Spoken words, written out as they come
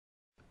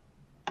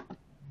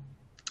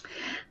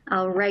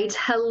All right.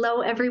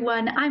 Hello,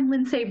 everyone. I'm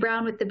Lindsay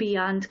Brown with the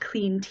Beyond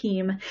Clean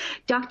team.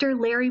 Dr.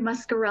 Larry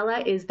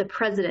Muscarella is the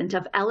president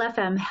of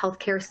LFM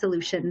Healthcare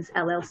Solutions,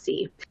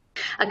 LLC,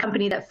 a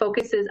company that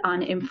focuses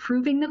on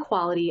improving the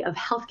quality of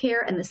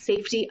healthcare and the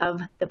safety of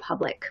the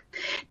public.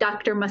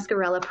 Dr.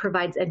 Muscarella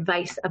provides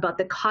advice about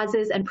the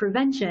causes and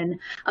prevention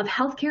of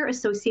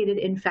healthcare-associated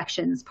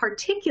infections,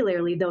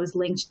 particularly those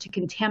linked to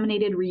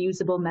contaminated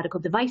reusable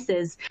medical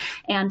devices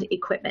and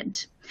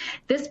equipment.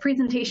 This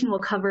presentation will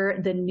cover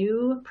the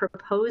new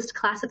proposed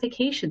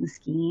classification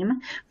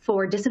scheme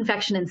for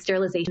disinfection and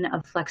sterilization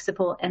of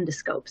flexible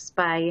endoscopes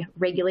by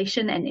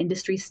regulation and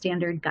industry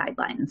standard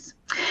guidelines.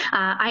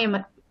 I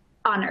am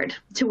honored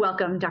to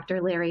welcome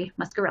Dr. Larry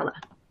Muscarella.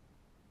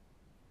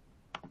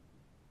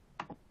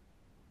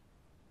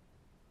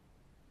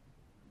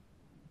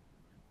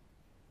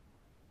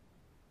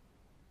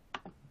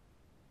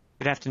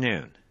 Good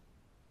afternoon.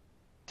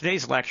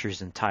 Today's lecture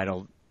is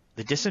entitled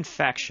The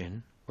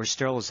Disinfection or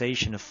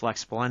Sterilization of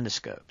Flexible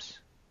Endoscopes,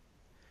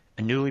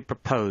 a newly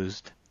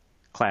proposed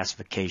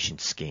classification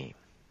scheme.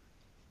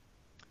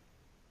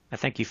 I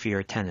thank you for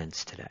your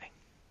attendance today.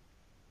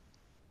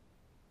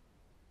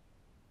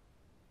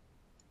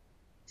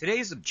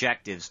 Today's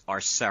objectives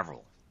are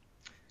several,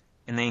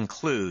 and they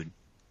include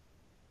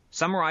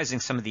summarizing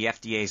some of the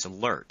FDA's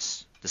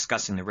alerts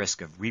discussing the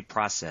risk of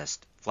reprocessed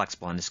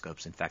flexible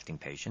endoscopes infecting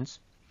patients.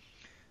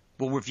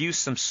 We'll review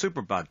some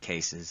superbug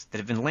cases that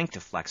have been linked to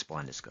flexible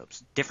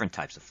endoscopes, different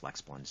types of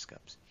flexible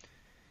endoscopes.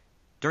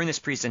 During this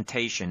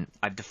presentation,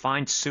 I've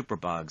defined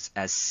superbugs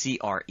as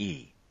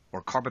CRE,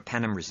 or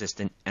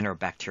carbapenem-resistant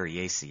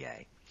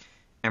Enterobacteriaceae,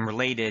 and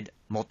related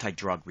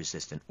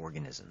multi-drug-resistant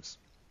organisms.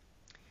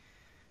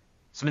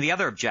 Some of the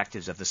other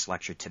objectives of this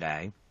lecture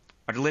today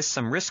are to list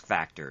some risk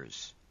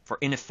factors for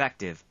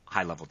ineffective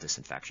high-level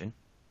disinfection.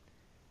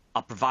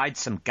 I'll provide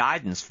some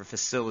guidance for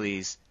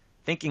facilities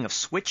thinking of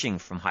switching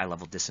from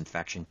high-level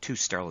disinfection to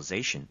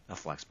sterilization of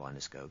flexible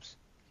endoscopes.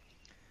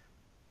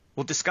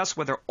 We'll discuss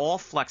whether all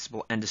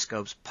flexible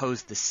endoscopes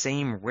pose the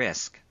same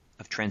risk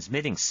of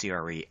transmitting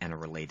CRE and a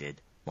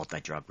related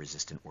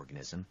multi-drug-resistant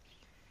organism.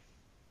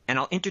 And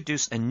I'll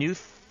introduce a new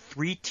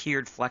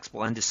three-tiered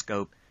flexible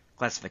endoscope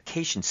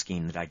classification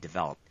scheme that I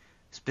developed,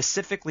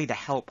 specifically to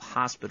help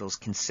hospitals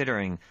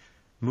considering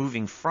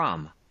moving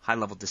from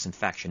high-level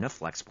disinfection of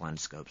flexible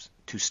endoscopes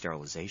to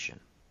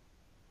sterilization.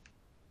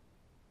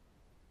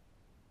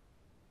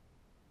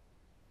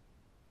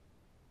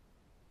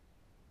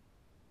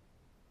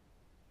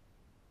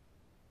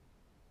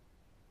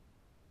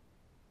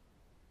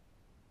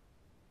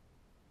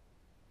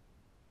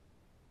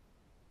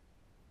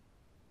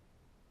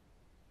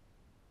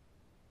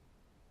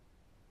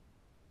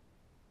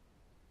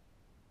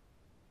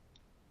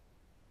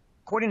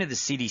 According to the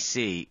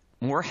CDC,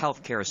 more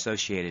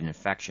healthcare-associated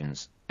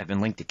infections have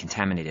been linked to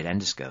contaminated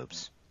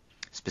endoscopes,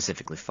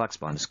 specifically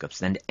flexible endoscopes,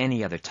 than to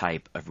any other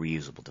type of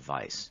reusable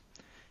device.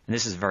 And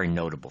this is a very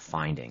notable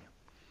finding.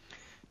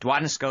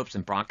 Duodenoscopes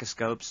and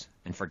bronchoscopes,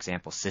 and for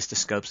example,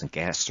 cystoscopes and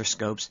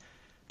gastroscopes,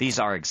 these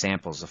are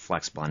examples of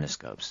flexible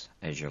endoscopes,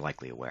 as you're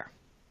likely aware.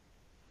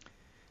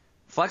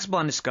 Flexible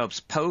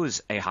endoscopes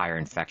pose a higher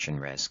infection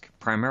risk,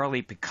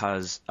 primarily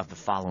because of the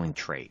following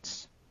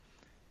traits.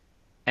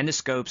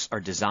 Endoscopes are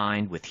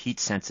designed with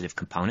heat-sensitive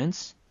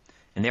components,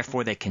 and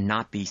therefore they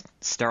cannot be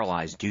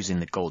sterilized using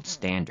the gold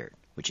standard,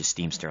 which is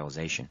steam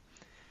sterilization.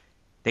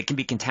 They can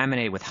be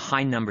contaminated with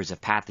high numbers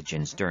of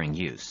pathogens during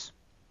use.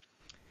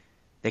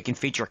 They can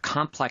feature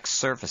complex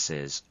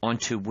surfaces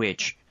onto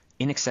which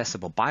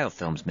inaccessible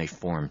biofilms may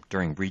form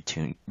during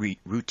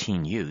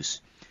routine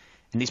use,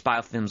 and these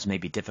biofilms may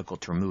be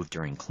difficult to remove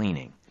during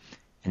cleaning,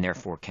 and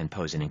therefore can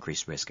pose an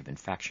increased risk of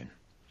infection.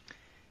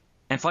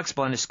 And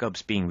flexible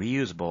endoscopes being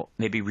reusable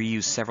may be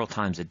reused several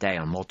times a day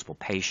on multiple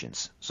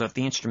patients. So if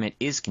the instrument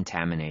is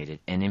contaminated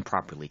and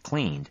improperly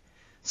cleaned,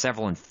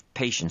 several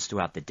patients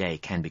throughout the day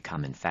can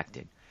become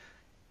infected.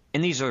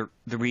 And these are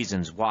the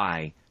reasons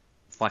why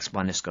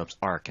flexible endoscopes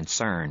are a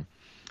concern,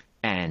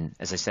 and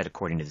as I said,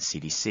 according to the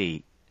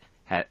CDC,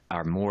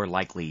 are more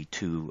likely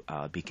to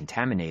be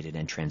contaminated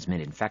and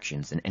transmit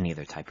infections than any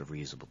other type of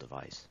reusable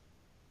device.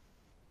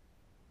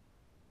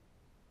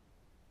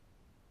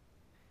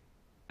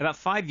 About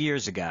 5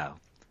 years ago,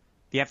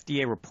 the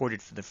FDA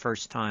reported for the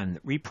first time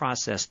that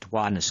reprocessed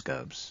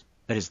duodenoscopes,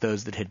 that is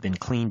those that had been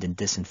cleaned and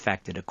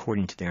disinfected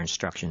according to their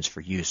instructions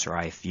for use or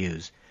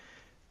IFUs,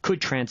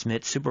 could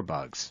transmit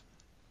superbugs.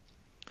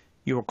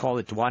 You'll recall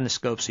that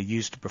duodenoscopes are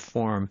used to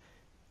perform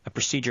a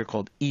procedure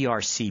called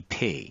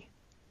ERCP,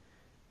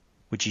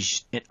 which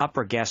is an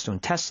upper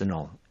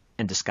gastrointestinal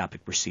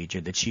endoscopic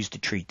procedure that's used to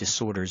treat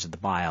disorders of the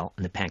bile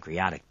and the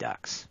pancreatic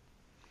ducts.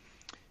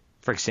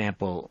 For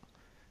example,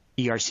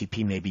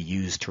 ERCP may be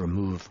used to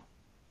remove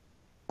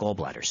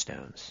gallbladder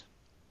stones.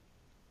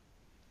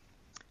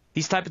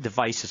 These type of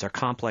devices are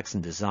complex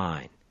in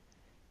design,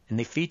 and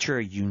they feature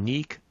a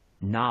unique,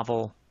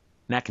 novel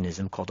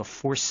mechanism called a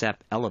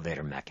forceps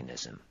elevator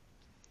mechanism.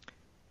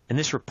 And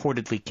this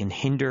reportedly can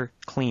hinder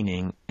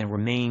cleaning and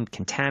remain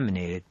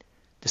contaminated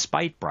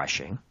despite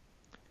brushing,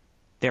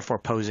 therefore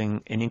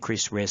posing an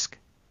increased risk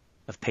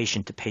of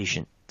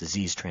patient-to-patient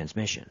disease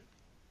transmission.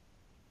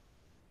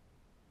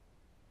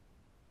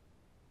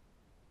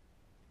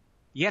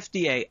 The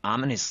FDA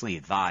ominously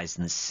advised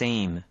in the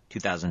same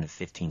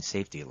 2015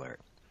 safety alert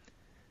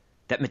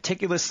that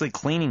meticulously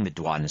cleaning the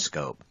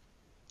duodenoscope,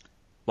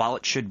 while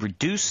it should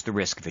reduce the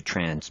risk of it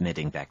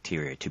transmitting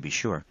bacteria, to be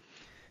sure,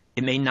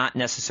 it may not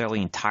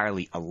necessarily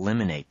entirely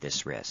eliminate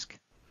this risk.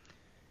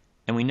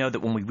 And we know that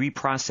when we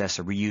reprocess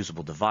a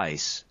reusable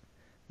device,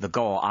 the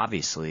goal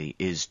obviously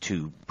is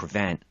to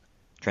prevent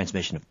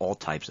transmission of all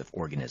types of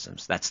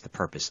organisms. That's the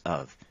purpose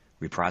of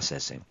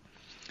reprocessing.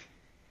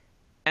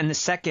 And the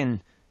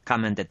second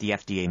comment that the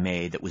FDA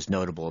made that was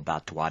notable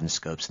about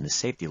duodenoscopes in the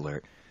safety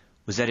alert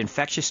was that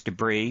infectious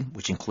debris,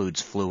 which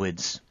includes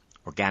fluids,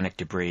 organic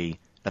debris,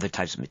 other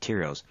types of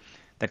materials,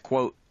 that,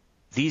 quote,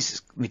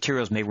 these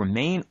materials may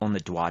remain on the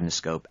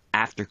duodenoscope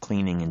after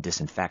cleaning and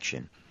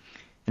disinfection.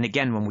 And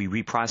again, when we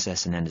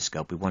reprocess an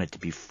endoscope, we want it to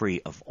be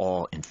free of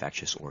all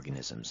infectious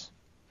organisms.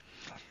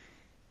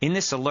 In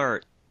this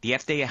alert, the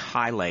FDA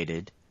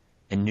highlighted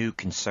a new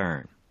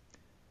concern,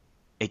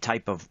 a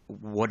type of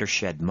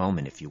watershed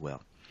moment, if you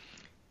will.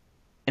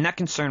 And that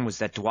concern was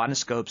that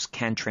duodenoscopes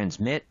can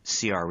transmit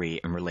CRE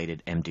and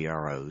related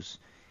MDROs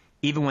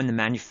even when the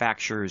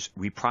manufacturer's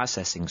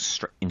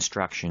reprocessing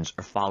instructions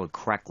are followed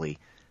correctly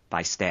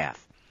by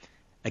staff.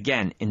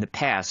 Again, in the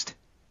past,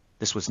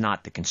 this was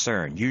not the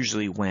concern.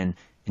 Usually when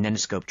an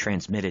endoscope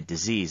transmitted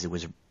disease, it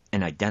was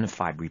an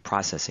identified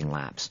reprocessing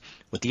lapse.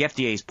 What the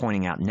FDA is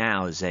pointing out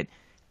now is that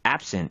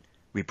absent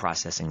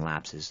reprocessing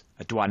lapses,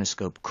 a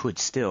duodenoscope could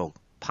still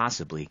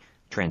possibly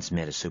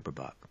transmit a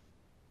superbug.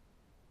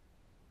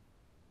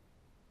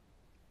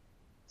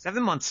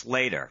 7 months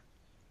later,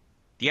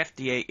 the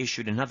FDA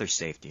issued another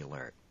safety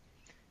alert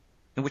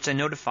in which they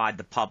notified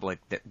the public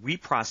that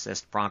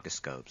reprocessed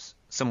bronchoscopes,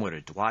 similar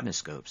to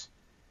duodenoscopes,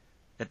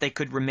 that they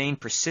could remain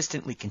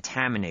persistently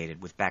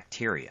contaminated with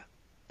bacteria,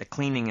 that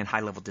cleaning and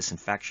high-level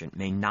disinfection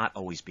may not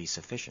always be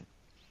sufficient.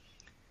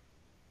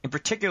 In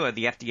particular,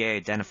 the FDA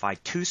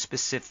identified two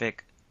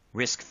specific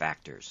risk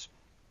factors.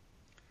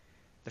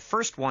 The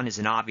first one is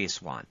an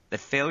obvious one, that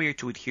failure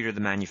to adhere to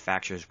the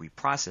manufacturer's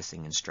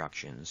reprocessing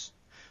instructions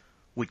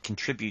would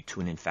contribute to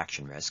an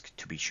infection risk,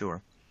 to be sure.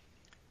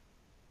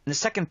 And the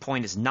second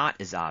point is not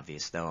as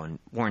obvious, though, and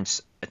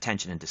warrants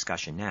attention and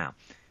discussion now,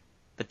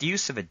 that the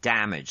use of a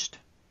damaged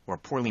or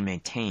poorly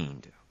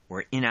maintained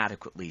or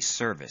inadequately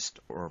serviced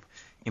or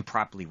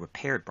improperly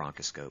repaired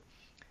bronchoscope,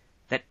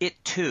 that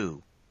it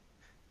too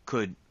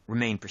could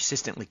remain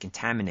persistently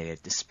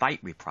contaminated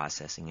despite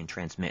reprocessing and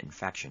transmit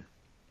infection.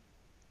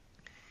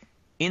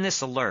 In this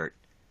alert,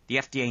 the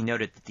FDA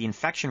noted that the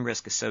infection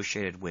risk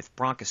associated with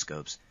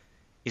bronchoscopes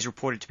is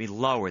reported to be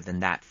lower than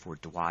that for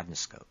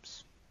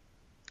duodenoscopes.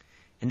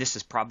 And this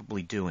is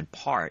probably due in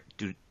part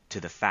due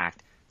to the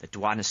fact that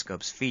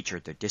duodenoscopes feature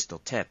at their distal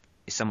tip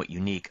a somewhat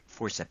unique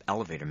forcep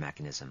elevator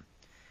mechanism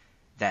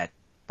that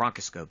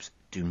bronchoscopes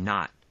do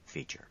not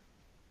feature.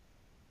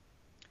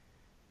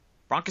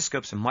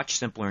 Bronchoscopes are much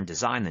simpler in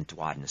design than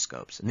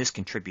duodenoscopes, and this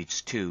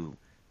contributes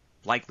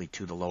likely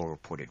to the lower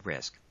reported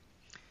risk.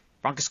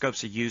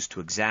 Bronchoscopes are used to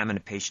examine a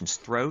patient's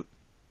throat,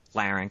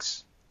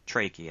 larynx,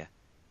 trachea,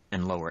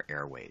 and lower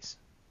airways,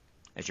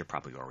 as you're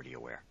probably already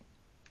aware.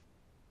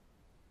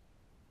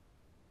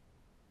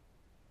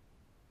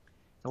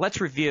 Now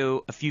let's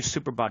review a few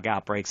superbug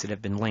outbreaks that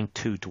have been linked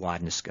to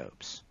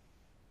duodenoscopes.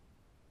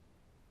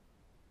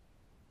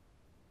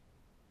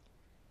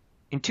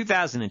 In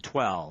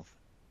 2012,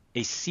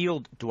 a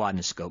sealed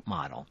duodenoscope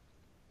model,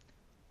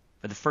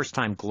 for the first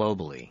time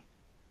globally,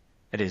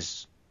 that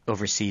is,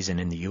 overseas and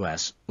in the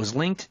U.S., was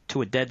linked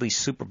to a deadly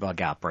superbug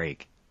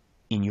outbreak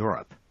in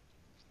Europe.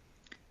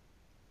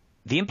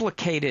 The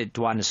implicated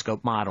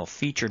duodenoscope model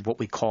featured what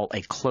we call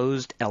a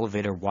closed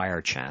elevator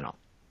wire channel.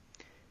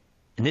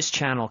 And this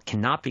channel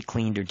cannot be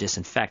cleaned or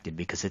disinfected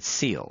because it's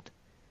sealed.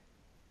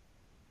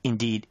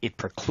 Indeed, it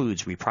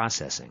precludes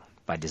reprocessing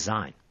by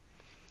design.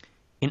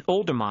 In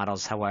older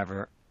models,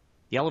 however,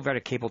 the elevator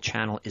cable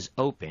channel is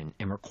open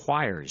and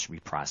requires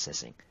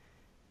reprocessing,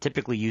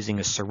 typically using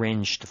a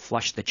syringe to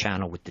flush the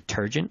channel with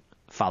detergent,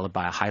 followed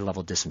by a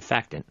high-level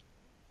disinfectant,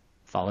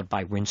 followed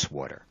by rinse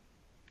water.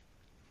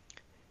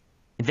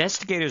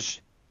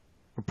 Investigators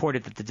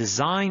reported that the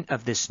design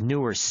of this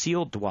newer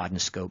sealed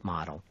duodenoscope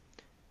model,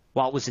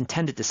 while it was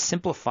intended to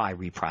simplify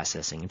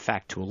reprocessing, in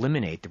fact to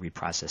eliminate the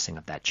reprocessing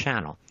of that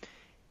channel,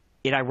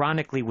 it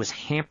ironically was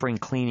hampering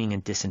cleaning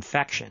and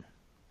disinfection,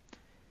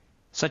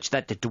 such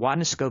that the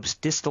duodenoscope's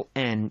distal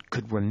end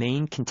could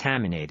remain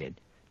contaminated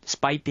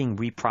despite being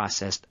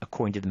reprocessed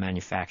according to the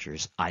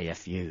manufacturer's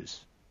IFUs.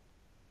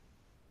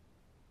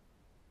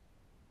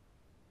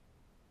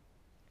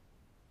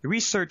 The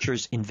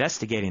researchers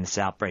investigating this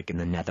outbreak in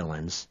the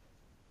Netherlands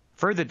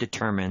further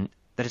determined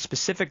that a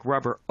specific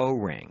rubber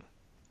O-ring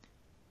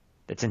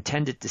that's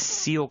intended to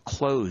seal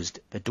closed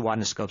the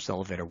duodenoscope's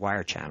elevator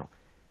wire channel,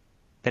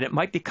 that it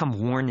might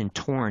become worn and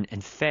torn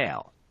and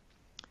fail,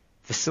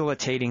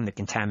 facilitating the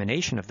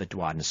contamination of the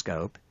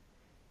duodenoscope,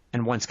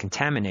 and once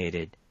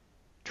contaminated,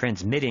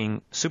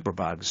 transmitting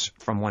superbugs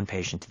from one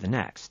patient to the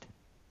next.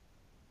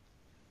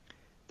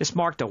 This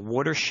marked a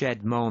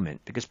watershed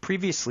moment because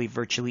previously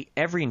virtually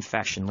every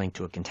infection linked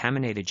to a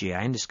contaminated GI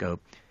endoscope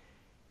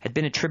had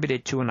been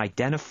attributed to an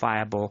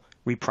identifiable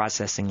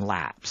reprocessing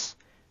lapse.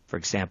 For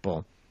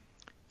example,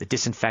 the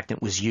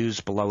disinfectant was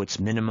used below its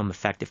minimum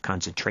effective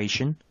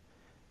concentration,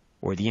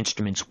 or the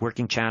instrument's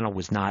working channel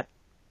was not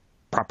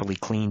properly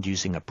cleaned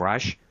using a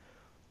brush,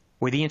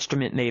 or the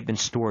instrument may have been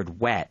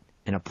stored wet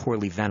in a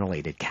poorly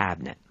ventilated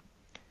cabinet,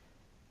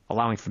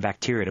 allowing for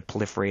bacteria to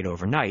proliferate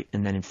overnight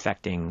and then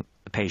infecting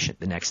the patient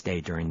the next day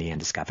during the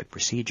endoscopic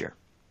procedure.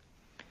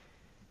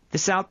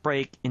 This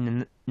outbreak in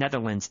the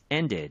Netherlands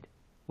ended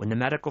when the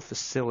medical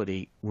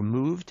facility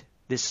removed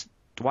this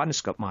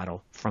duodenoscope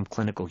model from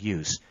clinical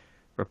use,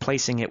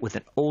 replacing it with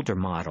an older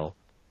model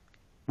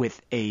with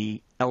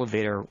a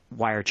elevator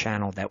wire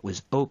channel that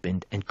was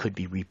opened and could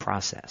be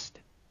reprocessed.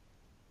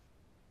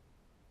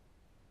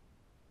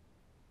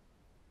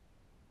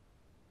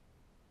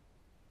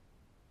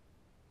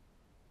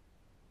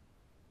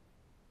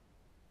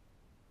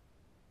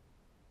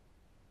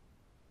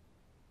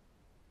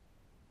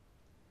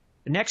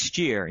 The next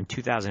year, in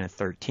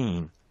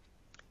 2013,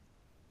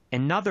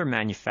 another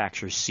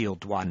manufacturer's sealed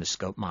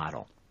duodenoscope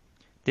model,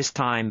 this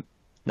time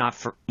not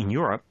in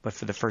Europe, but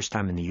for the first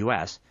time in the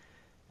U.S.,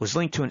 was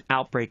linked to an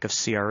outbreak of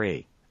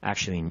CRE,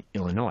 actually in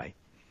Illinois.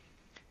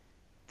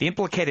 The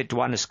implicated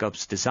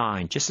duodenoscope's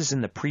design, just as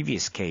in the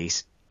previous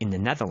case in the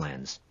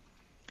Netherlands,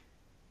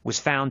 was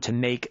found to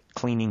make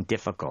cleaning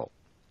difficult.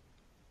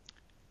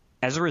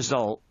 As a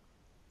result,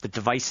 the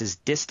device's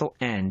distal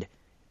end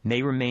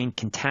may remain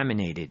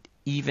contaminated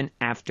even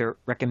after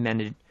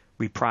recommended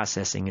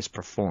reprocessing is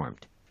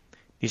performed.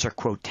 These are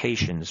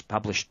quotations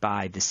published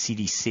by the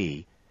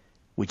CDC,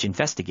 which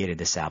investigated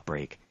this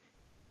outbreak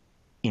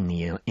in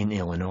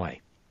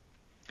Illinois.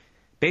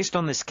 Based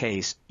on this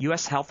case,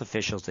 U.S. health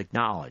officials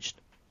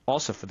acknowledged,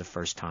 also for the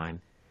first time,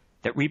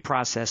 that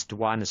reprocessed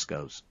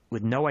duodenoscopes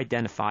with no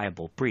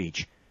identifiable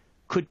breach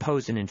could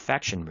pose an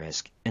infection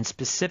risk and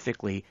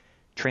specifically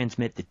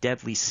transmit the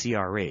deadly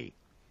CRE,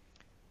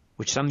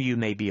 which some of you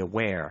may be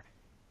aware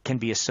can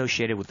be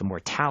associated with a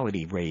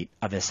mortality rate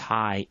of as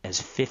high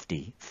as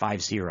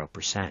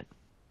 50%.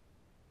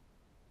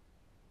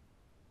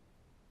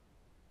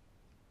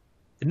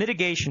 The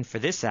mitigation for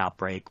this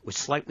outbreak was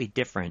slightly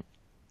different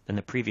than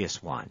the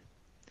previous one.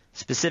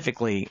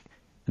 Specifically,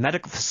 the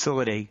medical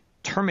facility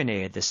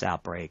terminated this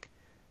outbreak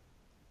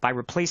by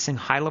replacing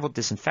high-level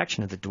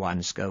disinfection of the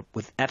duodenoscope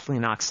with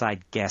ethylene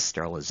oxide gas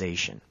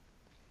sterilization.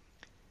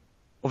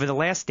 Over the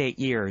last 8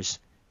 years,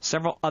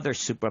 several other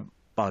superbug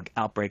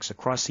outbreaks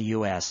across the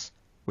U.S.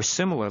 were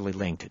similarly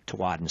linked to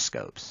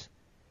duodenoscopes,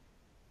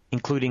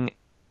 including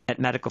at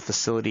medical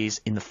facilities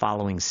in the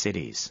following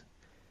cities: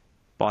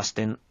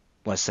 Boston,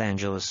 Los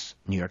Angeles,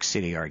 New York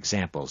City are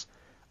examples,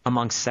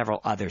 among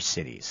several other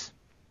cities.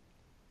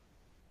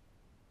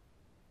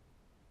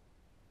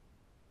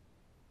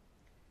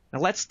 Now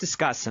let's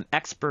discuss some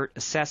expert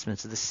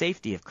assessments of the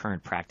safety of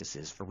current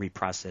practices for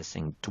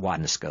reprocessing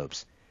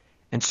duodenoscopes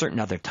and certain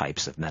other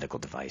types of medical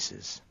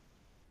devices.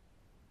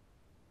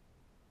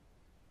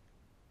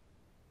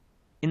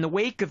 In the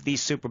wake of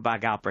these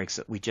superbug outbreaks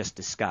that we just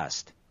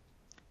discussed,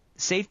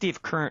 the safety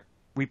of current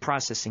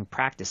reprocessing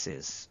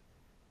practices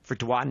for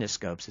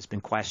duodenoscopes has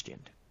been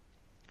questioned.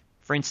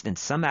 For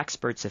instance, some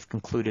experts have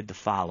concluded the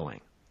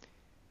following.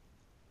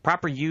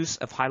 Proper use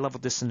of high-level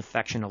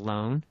disinfection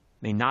alone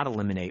may not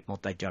eliminate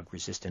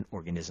multi-drug-resistant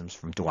organisms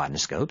from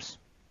duodenoscopes.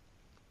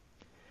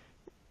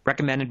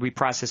 Recommended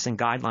reprocessing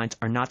guidelines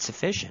are not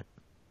sufficient.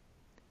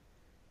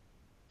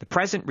 The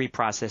present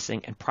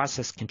reprocessing and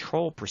process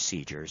control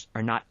procedures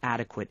are not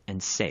adequate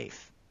and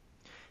safe.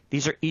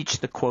 These are each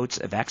the quotes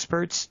of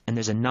experts, and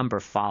there's a number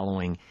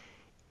following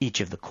each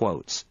of the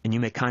quotes. And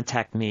you may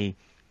contact me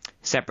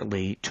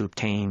separately to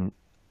obtain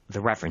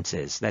the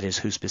references, that is,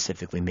 who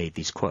specifically made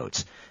these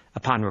quotes.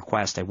 Upon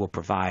request, I will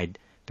provide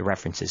the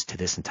references to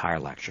this entire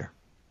lecture.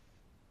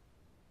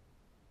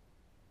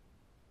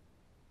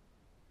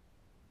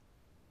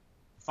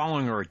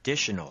 Following are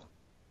additional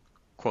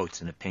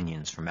quotes and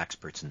opinions from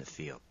experts in the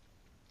field.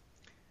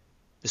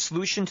 The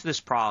solution to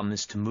this problem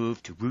is to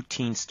move to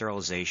routine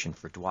sterilization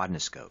for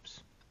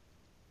duodenoscopes.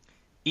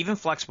 Even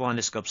flexible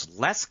endoscopes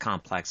less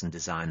complex in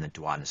design than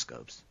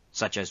duodenoscopes,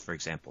 such as, for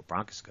example,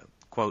 bronchoscope,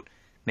 quote,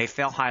 may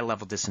fail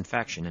high-level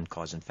disinfection and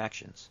cause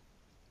infections.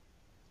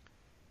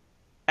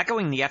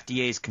 Echoing the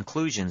FDA's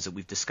conclusions that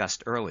we've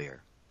discussed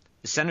earlier,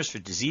 the Centers for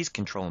Disease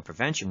Control and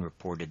Prevention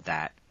reported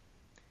that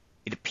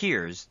it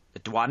appears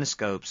that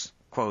duodenoscopes,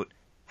 quote,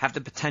 have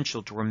the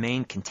potential to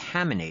remain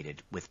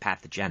contaminated with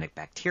pathogenic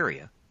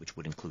bacteria, which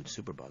would include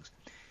superbugs,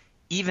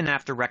 even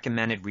after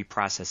recommended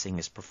reprocessing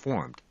is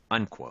performed,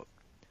 unquote.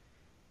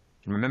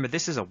 And remember,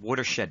 this is a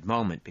watershed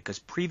moment because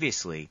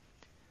previously,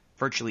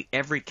 virtually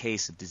every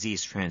case of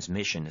disease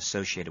transmission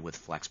associated with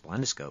flexible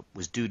endoscope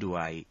was due to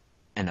an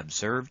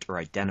observed or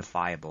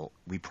identifiable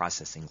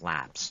reprocessing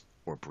lapse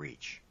or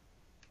breach.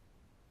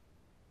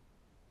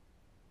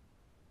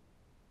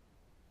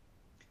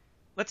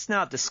 Let's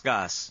now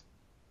discuss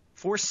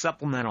 4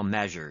 supplemental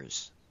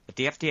measures that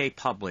the FDA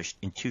published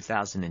in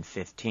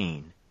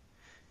 2015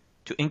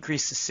 to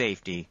increase the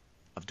safety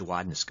of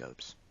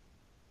duodenoscopes.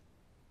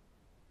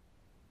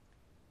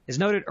 As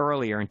noted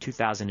earlier in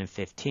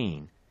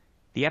 2015,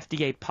 the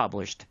FDA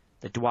published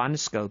that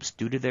duodenoscopes,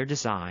 due to their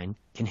design,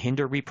 can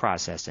hinder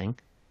reprocessing,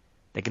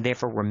 they can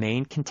therefore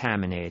remain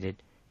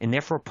contaminated, and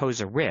therefore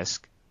pose a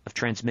risk of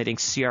transmitting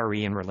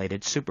CRE and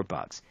related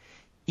superbugs,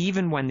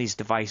 even when these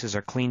devices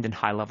are cleaned and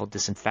high-level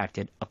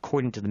disinfected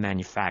according to the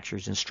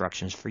manufacturer's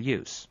instructions for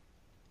use.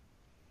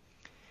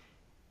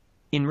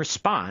 In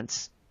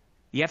response,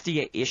 the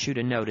FDA issued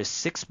a notice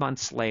 6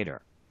 months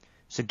later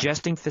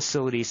suggesting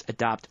facilities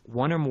adopt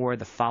one or more of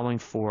the following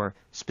four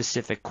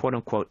specific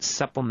quote-unquote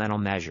supplemental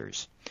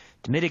measures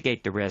to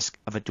mitigate the risk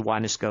of a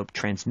duodenoscope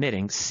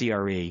transmitting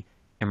CRE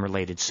and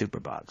related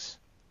superbugs.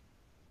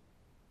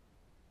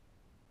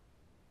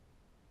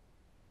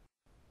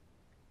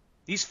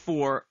 These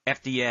four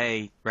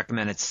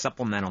FDA-recommended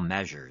supplemental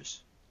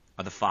measures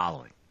are the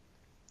following: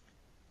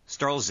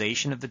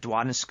 sterilization of the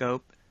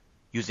duodenoscope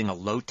using a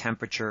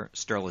low-temperature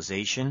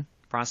sterilization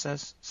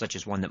process, such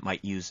as one that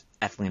might use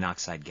ethylene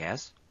oxide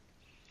gas,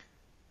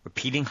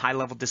 repeating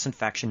high-level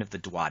disinfection of the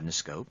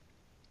duodenoscope,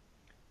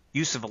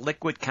 use of a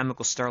liquid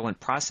chemical sterilant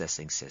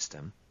processing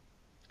system,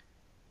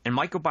 and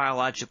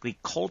microbiologically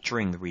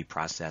culturing the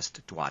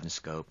reprocessed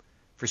duodenoscope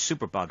for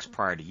superbugs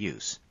prior to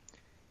use.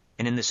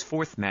 And in this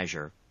fourth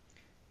measure,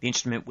 the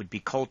instrument would be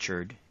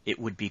cultured, it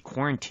would be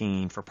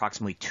quarantined for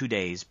approximately 2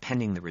 days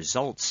pending the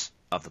results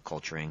of the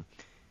culturing,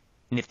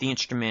 and if the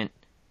instrument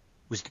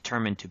was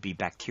determined to be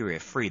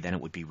bacteria-free, then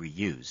it would be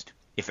reused.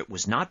 If it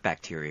was not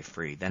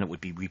bacteria-free, then it would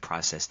be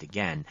reprocessed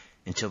again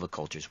until the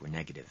cultures were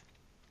negative.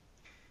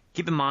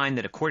 Keep in mind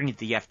that according to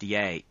the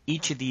FDA,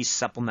 each of these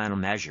supplemental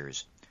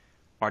measures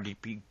are to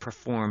be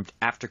performed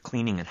after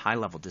cleaning and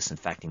high-level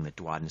disinfecting the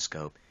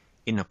duodenoscope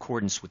in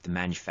accordance with the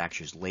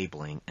manufacturer's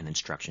labeling and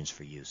instructions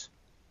for use.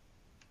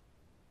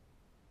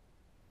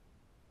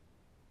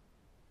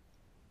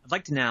 I'd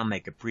like to now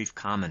make a brief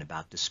comment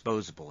about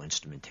disposable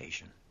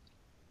instrumentation.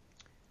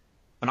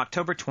 On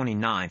October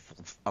 29th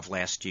of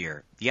last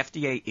year, the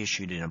FDA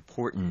issued an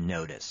important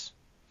notice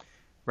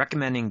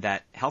recommending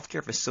that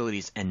healthcare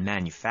facilities and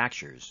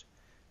manufacturers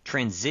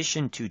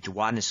transition to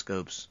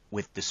duodenoscopes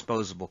with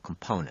disposable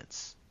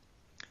components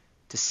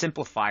to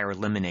simplify or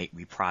eliminate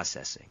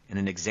reprocessing. And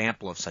an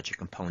example of such a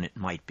component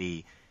might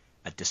be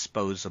a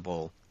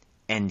disposable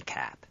end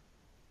cap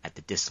at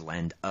the distal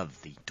end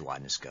of the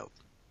duodenoscope.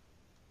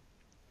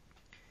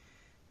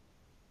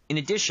 In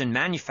addition,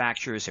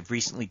 manufacturers have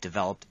recently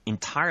developed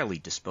entirely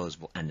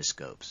disposable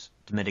endoscopes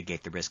to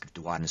mitigate the risk of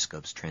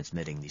duodenoscopes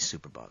transmitting these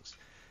superbugs.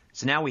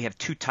 So now we have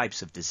two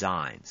types of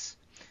designs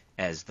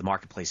as the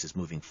marketplace is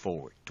moving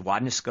forward.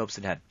 Duodenoscopes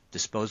that have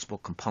disposable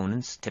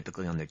components,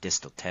 typically on their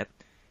distal tip.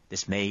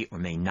 This may or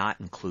may not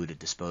include a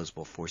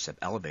disposable forceps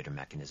elevator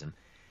mechanism.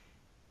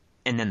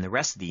 And then the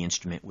rest of the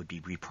instrument would be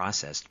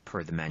reprocessed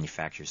per the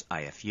manufacturer's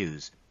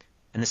IFUs.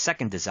 And the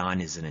second design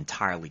is an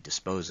entirely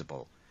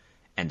disposable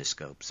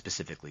endoscope,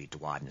 specifically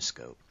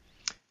duodenoscope,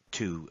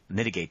 to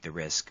mitigate the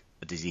risk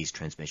of disease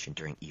transmission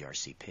during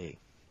ERCP.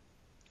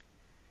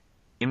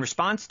 In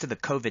response to the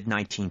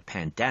COVID-19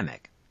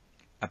 pandemic,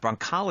 a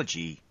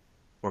bronchology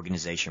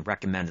organization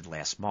recommended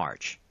last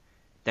March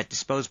that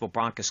disposable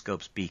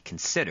bronchoscopes be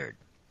considered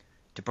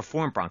to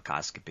perform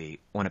bronchoscopy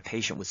on a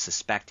patient with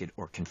suspected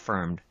or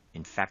confirmed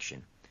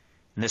infection.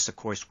 And this, of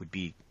course, would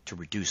be to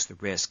reduce the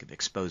risk of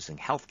exposing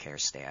healthcare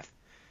staff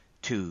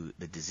to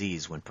the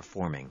disease when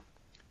performing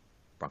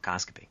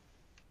bronchoscopy.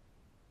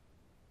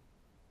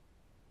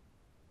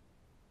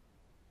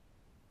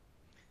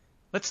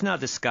 Let's now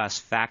discuss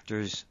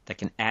factors that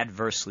can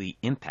adversely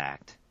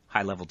impact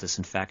high-level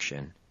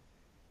disinfection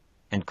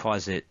and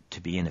cause it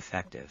to be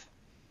ineffective.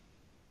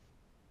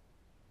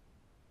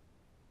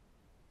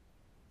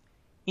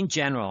 In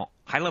general,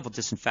 high-level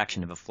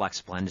disinfection of a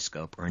flexible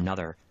endoscope or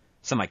another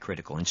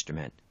semi-critical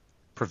instrument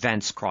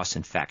prevents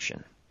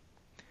cross-infection.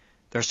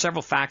 There are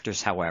several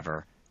factors,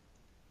 however,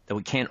 that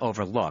we can't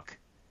overlook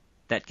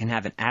that can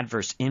have an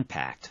adverse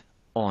impact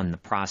on the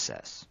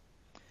process,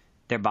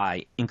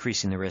 thereby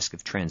increasing the risk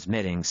of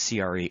transmitting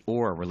CRE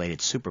or a related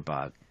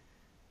superbug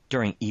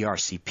during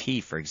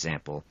ERCP, for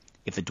example,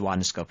 if the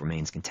duodenoscope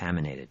remains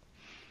contaminated.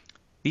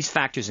 These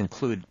factors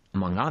include,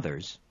 among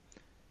others,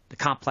 the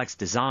complex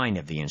design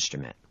of the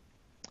instrument.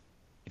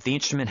 If the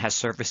instrument has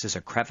surfaces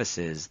or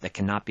crevices that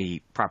cannot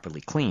be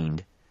properly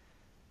cleaned,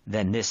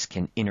 then this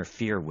can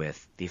interfere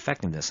with the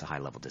effectiveness of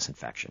high-level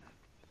disinfection.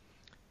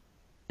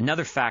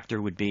 Another factor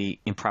would be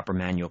improper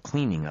manual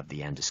cleaning of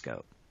the endoscope.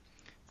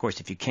 Of course,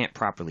 if you can't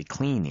properly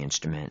clean the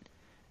instrument,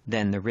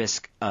 then the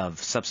risk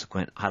of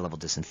subsequent high-level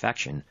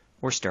disinfection,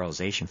 or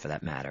sterilization for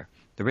that matter,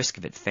 the risk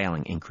of it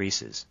failing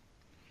increases.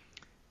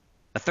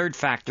 A third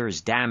factor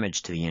is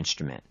damage to the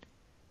instrument.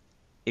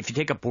 If you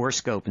take a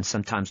borescope and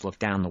sometimes look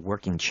down the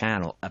working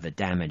channel of a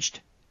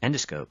damaged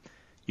endoscope,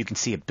 you can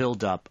see a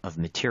buildup of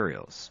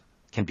materials.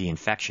 It can be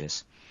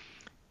infectious,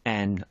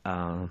 and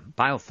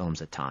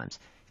biofilms at times.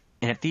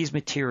 And if these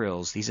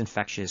materials, these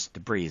infectious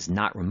debris, is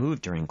not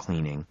removed during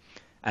cleaning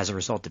as a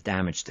result of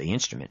damage to the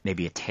instrument,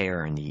 maybe a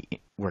tear in the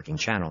working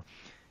channel,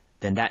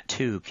 then that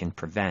too can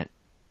prevent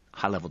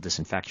high-level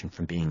disinfection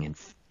from being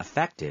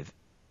effective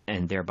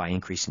and thereby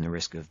increasing the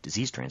risk of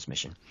disease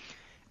transmission.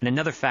 And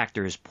another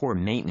factor is poor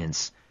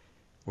maintenance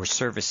or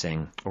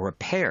servicing or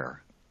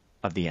repair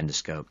of the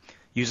endoscope,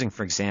 using,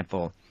 for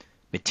example,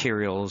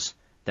 materials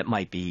that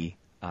might be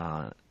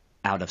out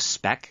of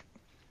spec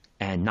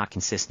and not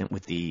consistent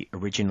with the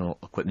original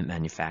equipment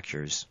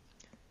manufacturer's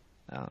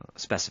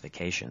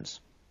specifications.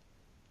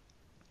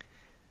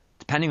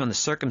 Depending on the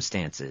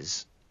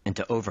circumstances, and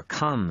to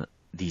overcome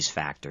these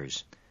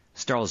factors,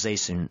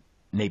 sterilization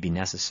may be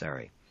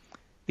necessary.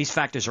 These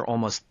factors are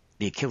almost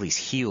the Achilles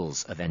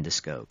heels of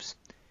endoscopes,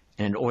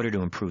 and in order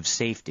to improve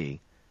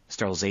safety,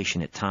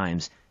 sterilization at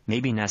times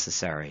may be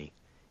necessary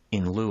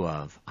in lieu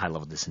of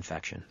high-level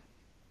disinfection.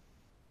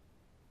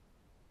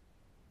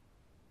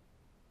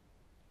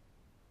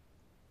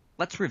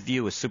 Let's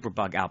review a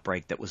superbug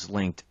outbreak that was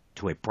linked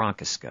to a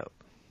bronchoscope.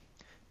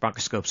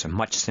 Bronchoscopes are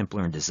much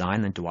simpler in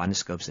design than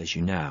duodenoscopes, as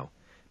you know,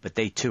 but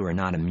they too are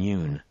not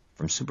immune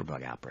from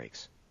superbug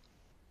outbreaks.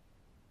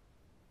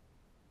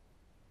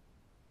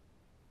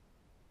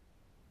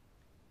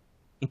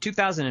 In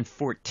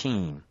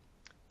 2014,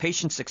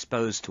 patients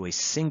exposed to a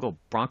single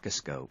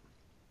bronchoscope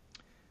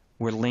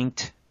were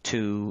linked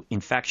to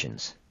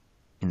infections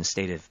in the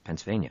state of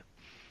Pennsylvania.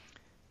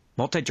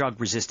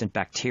 Multi-drug-resistant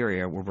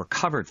bacteria were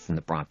recovered from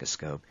the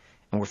bronchoscope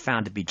and were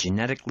found to be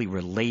genetically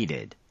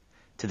related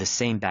to the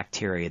same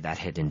bacteria that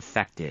had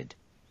infected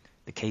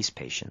the case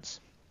patients.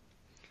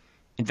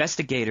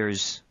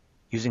 Investigators,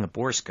 using a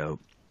borescope,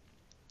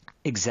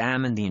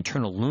 examined the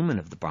internal lumen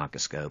of the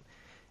bronchoscope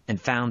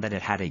and found that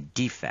it had a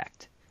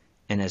defect.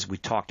 And as we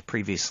talked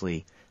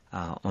previously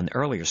on the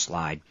earlier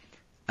slide,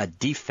 a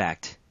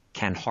defect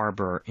can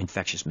harbor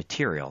infectious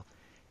material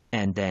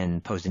and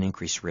then pose an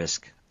increased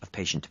risk of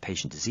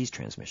patient-to-patient disease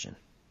transmission.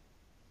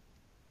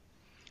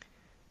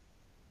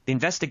 The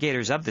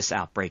investigators of this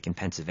outbreak in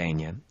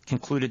Pennsylvania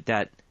concluded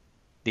that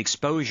the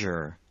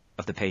exposure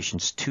of the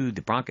patients to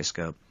the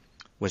bronchoscope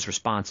was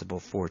responsible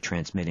for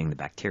transmitting the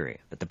bacteria,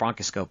 that the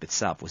bronchoscope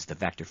itself was the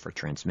vector for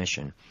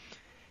transmission,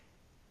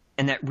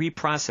 and that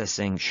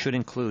reprocessing should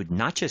include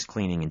not just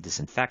cleaning and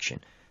disinfection,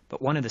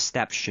 but one of the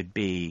steps should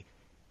be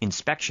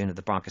inspection of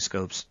the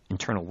bronchoscope's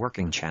internal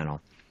working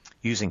channel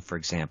using, for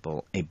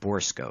example, a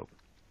borescope.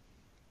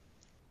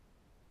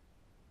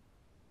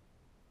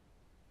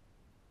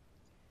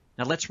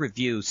 Now let's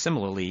review,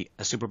 similarly,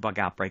 a superbug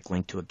outbreak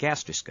linked to a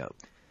gastroscope.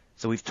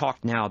 So we've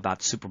talked now about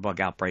superbug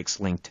outbreaks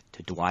linked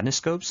to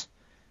duodenoscopes.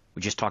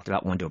 We just talked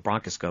about one to a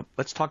bronchoscope.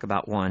 Let's talk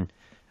about one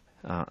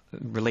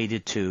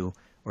related to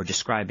or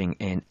describing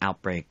an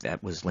outbreak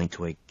that was linked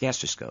to a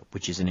gastroscope,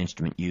 which is an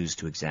instrument used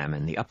to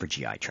examine the upper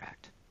GI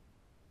tract.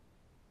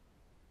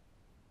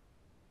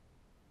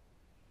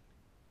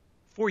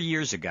 4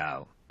 years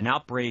ago, an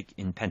outbreak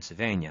in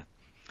Pennsylvania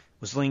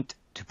was linked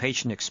to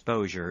patient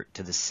exposure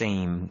to the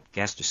same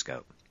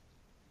gastroscope.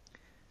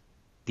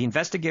 The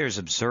investigators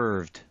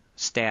observed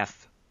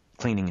staff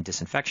cleaning and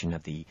disinfection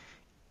of the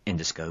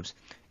endoscopes,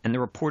 and they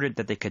reported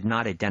that they could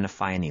not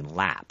identify any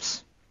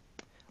lapse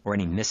or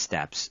any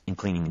missteps in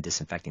cleaning and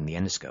disinfecting the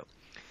endoscope.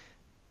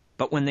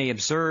 But when they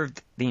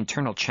observed the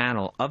internal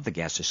channel of the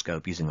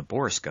gastroscope using a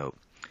borescope,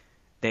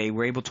 they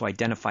were able to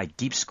identify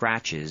deep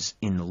scratches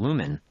in the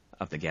lumen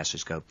of the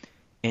gastroscope,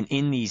 and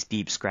in these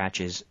deep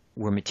scratches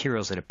were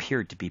materials that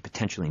appeared to be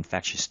potentially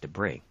infectious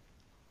debris.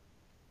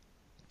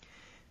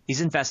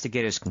 These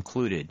investigators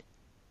concluded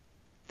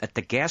that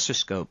the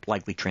gastroscope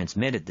likely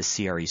transmitted the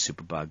CRE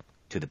superbug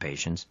to the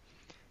patients,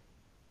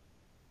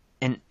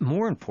 and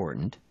more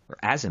important, or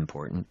as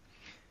important,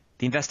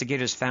 the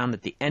investigators found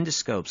that the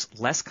endoscopes,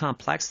 less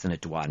complex than a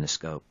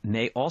duodenoscope,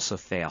 may also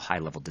fail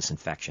high-level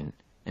disinfection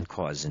and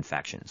cause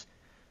infections.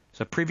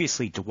 So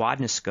previously,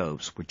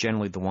 duodenoscopes were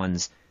generally the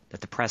ones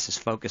that the press is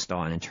focused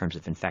on in terms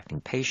of infecting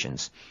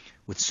patients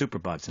with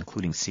superbugs,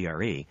 including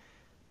CRE.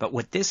 But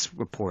what this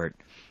report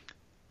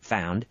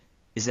found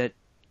is that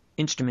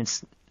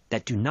instruments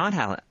that do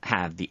not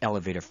have the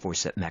elevator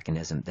forcep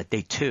mechanism, that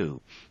they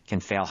too can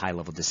fail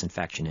high-level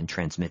disinfection and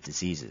transmit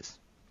diseases.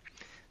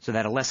 So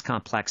that a less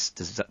complex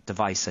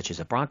device such as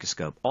a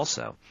bronchoscope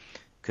also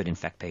could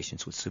infect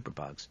patients with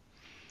superbugs.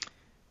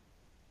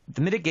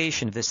 The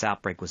mitigation of this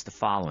outbreak was the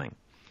following.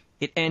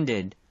 It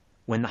ended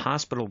when the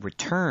hospital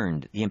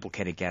returned the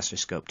implicated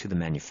gastroscope to the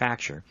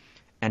manufacturer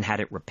and had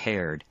it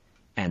repaired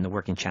and the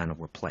working channel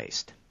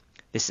replaced.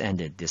 This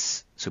ended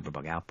this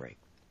superbug outbreak.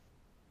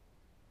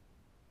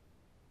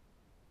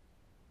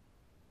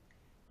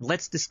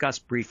 Let's discuss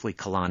briefly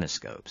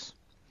colonoscopes.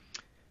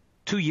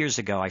 2 years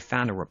ago, I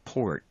found a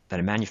report that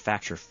a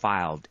manufacturer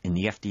filed in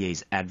the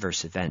FDA's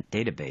adverse event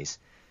database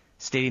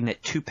stating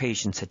that 2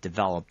 patients had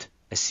developed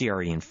a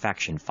CRE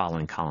infection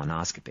following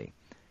colonoscopy.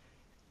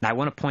 Now, I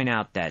want to point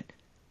out that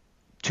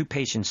 2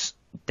 patients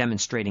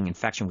demonstrating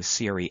infection with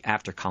CRE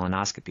after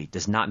colonoscopy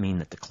does not mean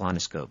that the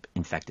colonoscope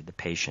infected the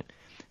patient.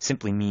 It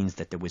simply means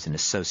that there was an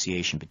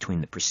association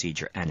between the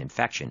procedure and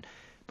infection.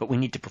 But we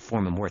need to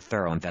perform a more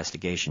thorough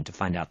investigation to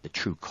find out the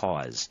true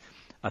cause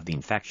of the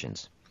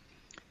infections.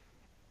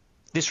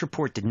 This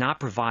report did not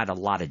provide a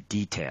lot of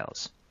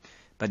details,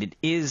 but it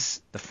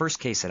is the first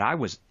case that I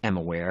am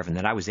aware of and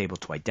that I was able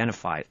to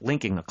identify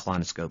linking a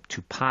colonoscope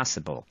to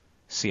possible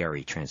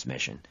CRE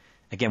transmission.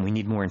 Again, we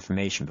need more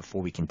information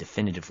before we can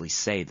definitively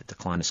say that the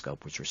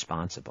colonoscope was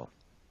responsible.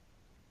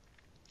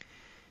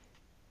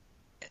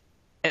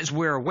 As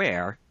we're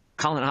aware,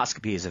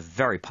 colonoscopy is a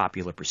very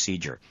popular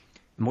procedure.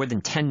 More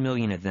than 10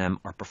 million of them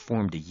are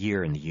performed a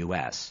year in the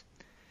U.S.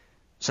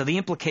 So the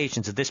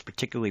implications of this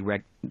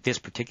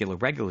particular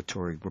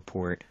regulatory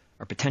report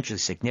are potentially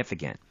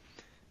significant,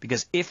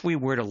 because if we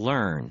were to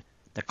learn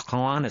that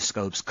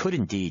colonoscopes could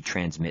indeed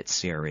transmit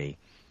CRE,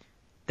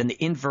 then the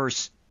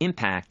inverse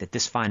impact that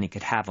this finding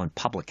could have on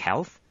public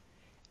health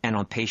and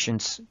on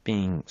patients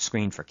being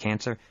screened for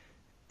cancer,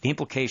 the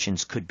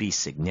implications could be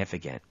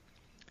significant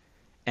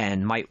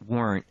and might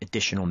warrant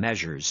additional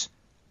measures,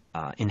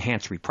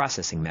 enhanced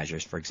reprocessing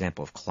measures, for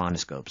example, of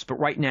colonoscopes. But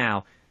right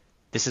now,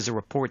 this is a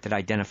report that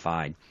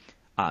identified,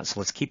 so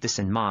let's keep this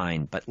in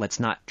mind, but let's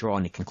not draw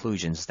any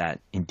conclusions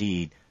that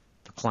indeed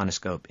the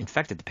colonoscope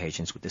infected the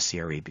patients with the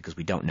CRE, because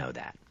we don't know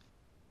that.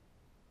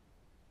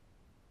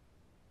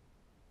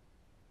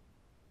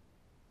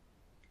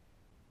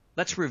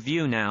 Let's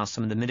review now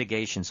some of the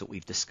mitigations that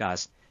we've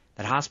discussed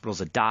that hospitals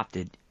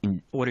adopted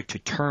in order to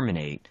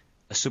terminate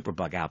a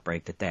superbug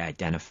outbreak that they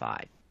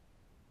identified.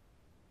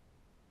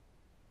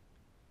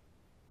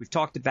 We've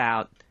talked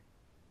about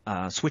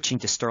switching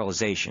to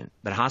sterilization,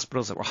 that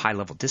hospitals that were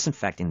high-level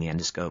disinfecting the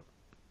endoscope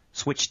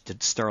switched to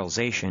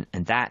sterilization,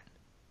 and that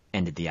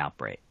ended the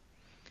outbreak.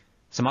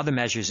 Some other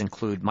measures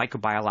include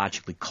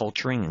microbiologically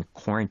culturing and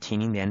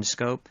quarantining the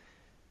endoscope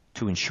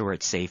to ensure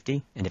its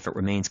safety, and if it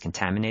remains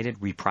contaminated,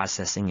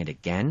 reprocessing it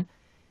again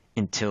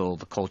until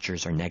the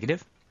cultures are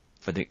negative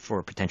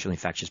for potentially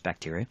infectious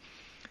bacteria.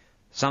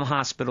 Some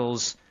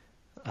hospitals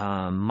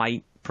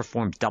might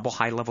perform double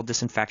high-level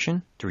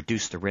disinfection to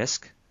reduce the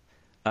risk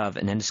of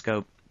an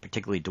endoscope,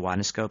 particularly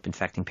duodenoscope,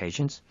 infecting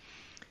patients.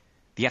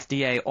 The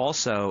FDA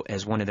also,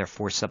 as one of their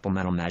 4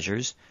 supplemental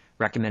measures,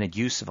 recommended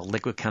use of a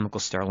liquid chemical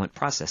sterilant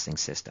processing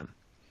system.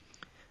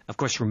 Of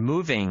course,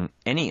 removing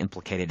any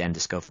implicated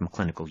endoscope from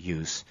clinical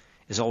use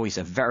is always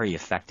a very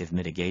effective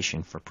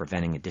mitigation for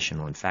preventing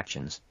additional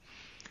infections.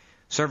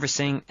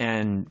 Servicing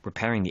and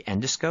repairing the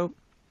endoscope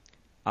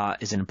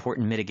is an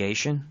important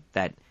mitigation,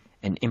 that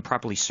an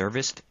improperly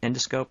serviced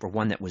endoscope or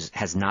one that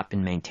has not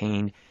been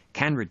maintained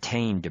can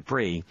retain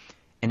debris,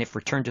 and if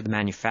returned to the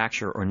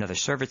manufacturer or another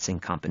servicing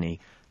company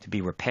to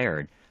be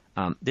repaired,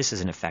 this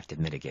is an effective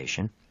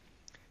mitigation.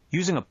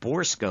 Using a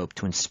borescope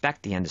to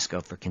inspect the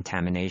endoscope for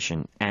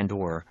contamination and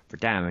or for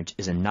damage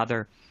is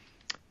another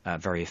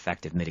very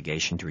effective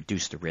mitigation to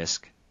reduce the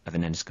risk of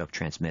an endoscope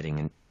transmitting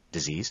a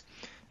disease.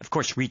 Of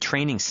course,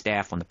 retraining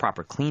staff on the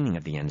proper cleaning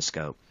of the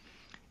endoscope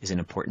is an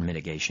important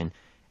mitigation,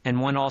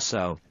 and one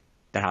also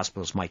that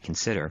hospitals might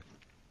consider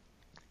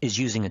is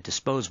using a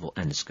disposable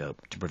endoscope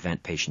to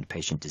prevent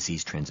patient-to-patient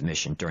disease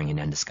transmission during an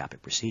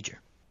endoscopic procedure.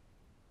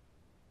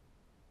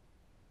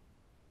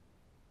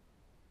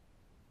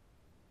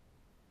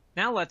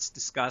 Now let's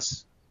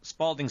discuss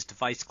Spaulding's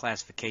device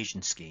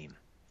classification scheme.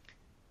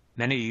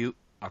 Many of you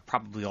are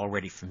probably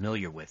already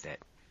familiar with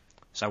it,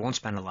 so I won't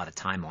spend a lot of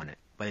time on it,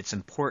 but it's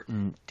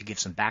important to give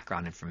some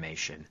background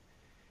information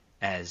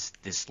as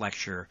this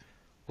lecture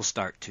will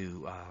start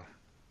to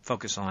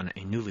focus on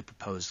a newly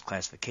proposed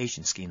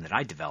classification scheme that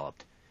I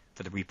developed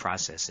for the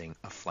reprocessing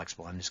of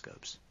flexible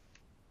endoscopes.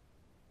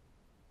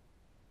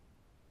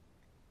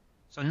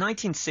 So in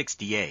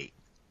 1968,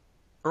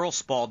 Earl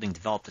Spaulding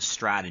developed a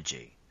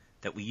strategy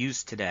that we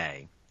use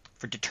today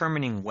for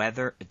determining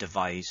whether a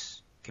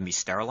device can be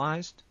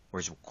sterilized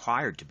or is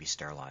required to be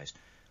sterilized,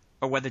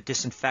 or whether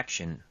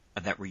disinfection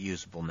of that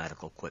reusable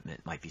medical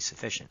equipment might be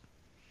sufficient.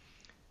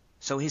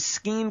 So his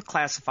scheme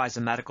classifies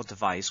a medical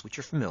device, which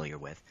you're familiar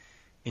with,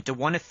 into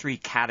one of 3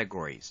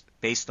 categories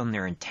based on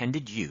their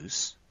intended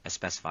use, as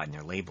specified in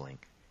their labeling,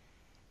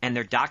 and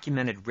their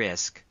documented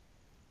risk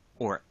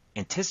or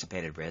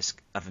anticipated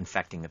risk of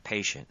infecting a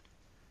patient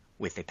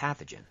with a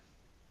pathogen.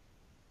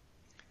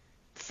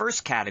 The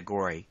first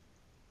category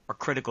are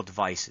critical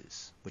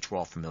devices, which we're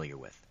all familiar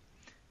with.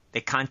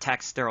 They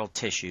contact sterile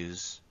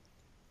tissues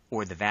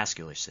or the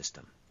vascular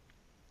system.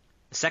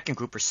 The second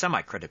group are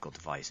semi-critical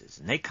devices,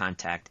 and they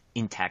contact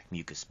intact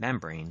mucous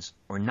membranes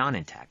or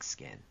non-intact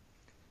skin.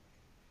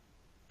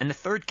 And the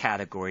third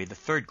category, the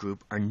third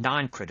group, are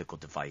non-critical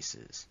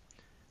devices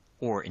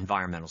or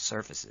environmental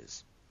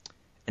surfaces.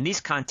 And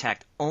these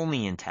contact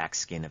only intact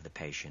skin of the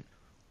patient,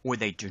 or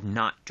they do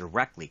not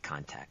directly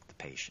contact the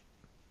patient.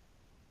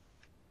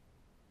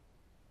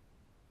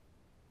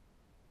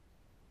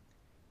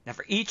 Now,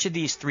 for each of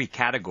these 3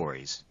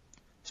 categories,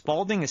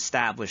 Spaulding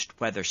established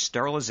whether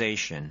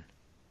sterilization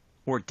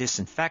or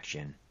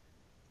disinfection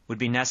would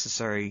be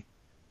necessary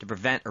to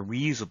prevent a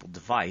reusable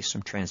device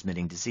from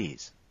transmitting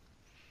disease.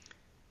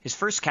 His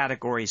first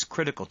category is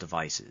critical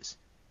devices,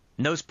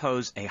 and those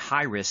pose a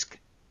high risk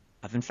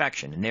of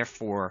infection, and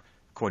therefore,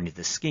 according to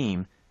the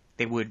scheme,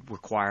 they would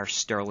require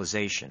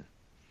sterilization.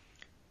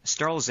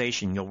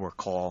 Sterilization, you'll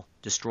recall,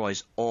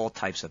 destroys all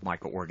types of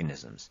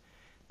microorganisms,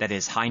 that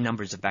is, high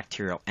numbers of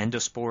bacterial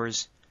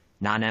endospores,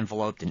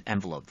 non-enveloped and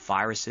enveloped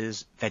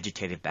viruses,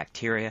 vegetative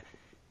bacteria,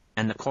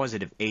 and the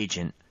causative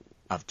agent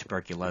of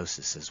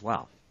tuberculosis as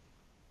well.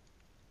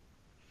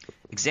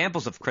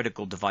 Examples of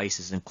critical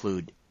devices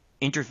include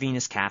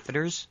intravenous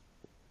catheters,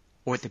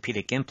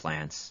 orthopedic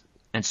implants,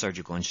 and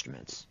surgical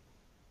instruments.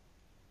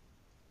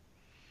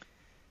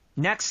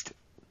 Next,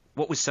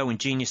 what was so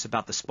ingenious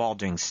about the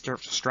Spaulding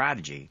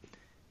strategy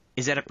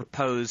is that it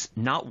proposed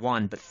not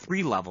one but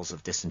 3 levels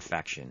of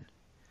disinfection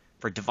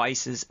for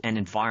devices and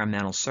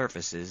environmental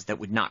surfaces that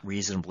would not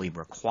reasonably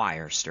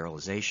require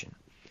sterilization.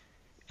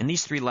 And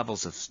these 3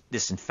 levels of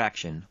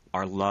disinfection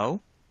are low,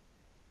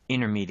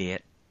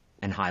 intermediate,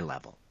 and high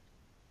level.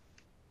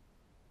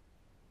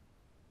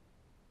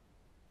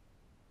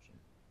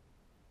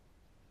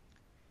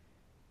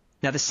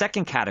 Now, the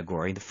second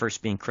category, the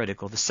first being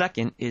critical, the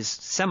second is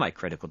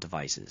semi-critical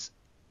devices,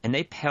 and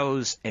they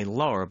pose a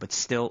lower but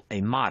still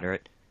a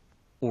moderate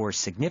or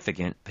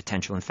significant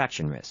potential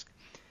infection risk.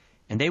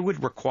 And they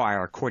would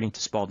require, according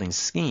to Spaulding's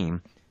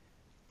scheme,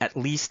 at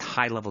least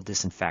high-level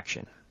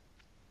disinfection.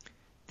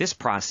 This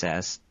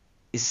process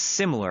is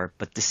similar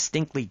but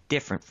distinctly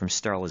different from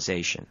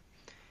sterilization.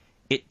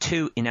 It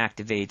too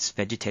inactivates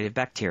vegetative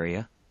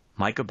bacteria,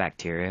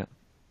 mycobacteria,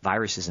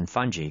 viruses, and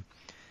fungi,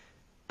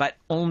 but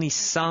only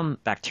some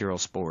bacterial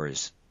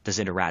spores does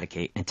it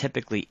eradicate, and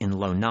typically in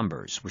low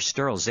numbers, where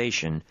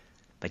sterilization,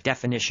 by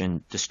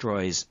definition,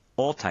 destroys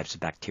all types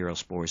of bacterial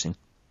spores,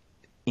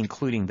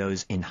 including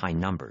those in high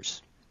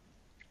numbers.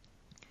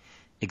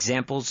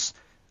 Examples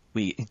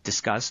we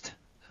discussed: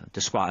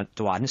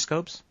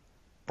 duodenoscopes,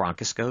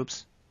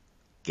 bronchoscopes,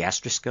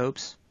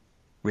 gastroscopes,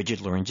 rigid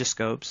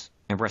laryngoscopes,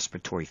 and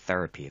respiratory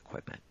therapy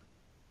equipment.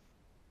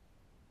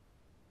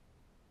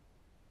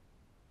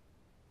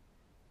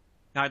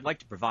 Now, I'd like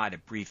to provide a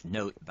brief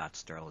note about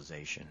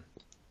sterilization.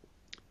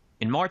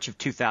 In March of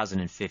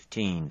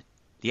 2015,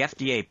 the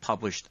FDA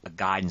published a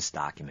guidance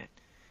document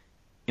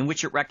in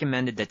which it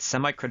recommended that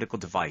semi-critical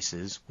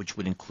devices, which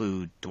would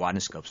include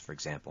duodenoscopes, for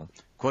example,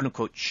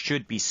 quote-unquote,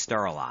 should be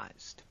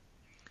sterilized,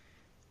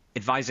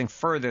 advising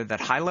further that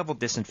high-level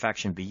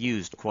disinfection be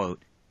used,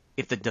 quote,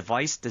 if the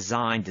device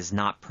design does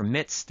not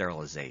permit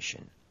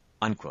sterilization,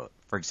 unquote.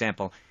 For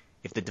example,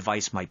 if the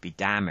device might be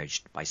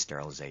damaged by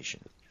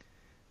sterilization.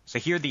 So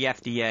here the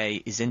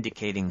FDA is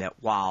indicating that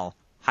while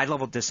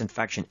high-level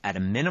disinfection at a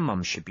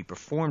minimum should be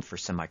performed for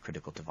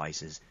semi-critical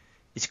devices,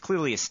 it's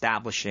clearly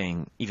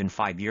establishing, even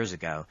 5 years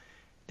ago,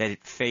 that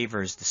it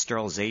favors the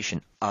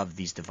sterilization of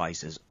these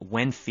devices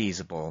when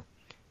feasible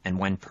and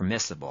when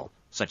permissible,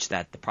 such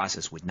that the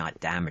process would not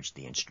damage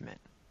the instrument.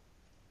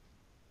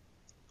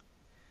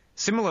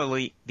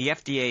 Similarly, the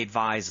FDA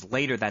advised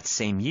later that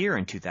same year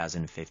in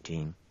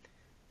 2015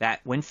 that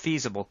when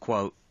feasible,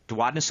 quote,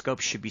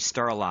 duodenoscopes should be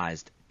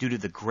sterilized due to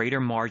the greater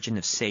margin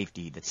of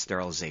safety that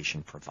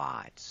sterilization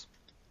provides.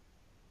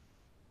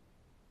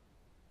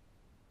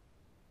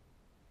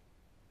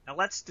 Now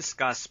let's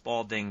discuss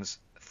Spaulding's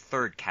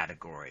third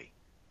category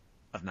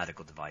of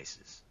medical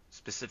devices,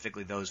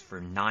 specifically those for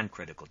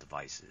non-critical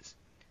devices,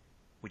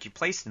 which he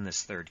placed in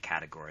this third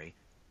category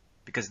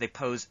because they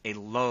pose a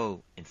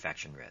low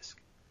infection risk.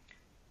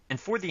 And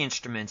for the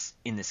instruments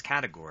in this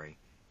category,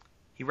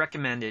 he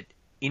recommended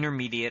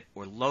intermediate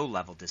or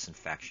low-level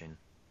disinfection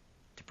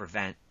to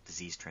prevent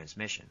disease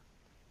transmission.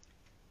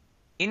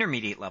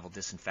 Intermediate-level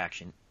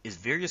disinfection is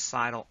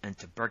virucidal and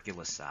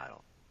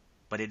tuberculocidal,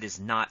 but it is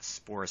not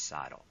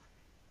sporicidal.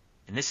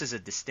 And this is a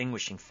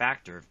distinguishing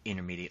factor of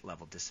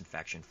intermediate-level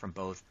disinfection from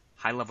both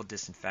high-level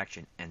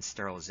disinfection and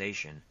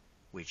sterilization,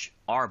 which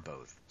are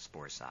both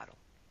sporicidal.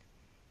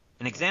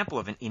 An example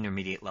of an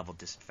intermediate-level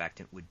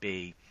disinfectant would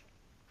be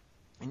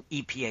an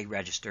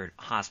EPA-registered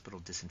hospital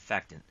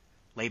disinfectant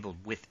labeled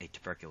with a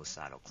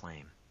tuberculocidal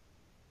claim.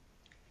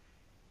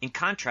 In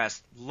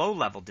contrast,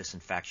 low-level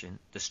disinfection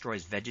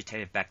destroys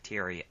vegetative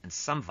bacteria and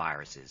some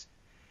viruses,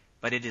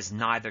 but it is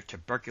neither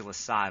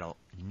tuberculocidal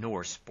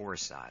nor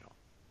sporicidal.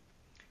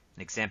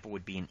 An example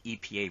would be an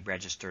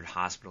EPA-registered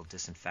hospital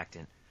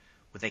disinfectant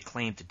with a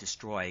claim to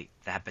destroy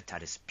the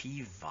hepatitis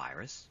B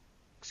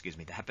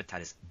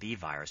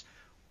virus,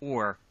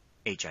 or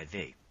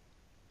HIV.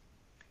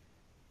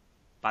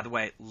 By the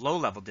way,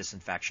 low-level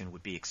disinfection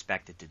would be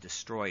expected to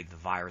destroy the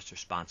virus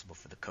responsible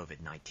for the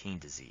COVID-19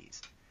 disease.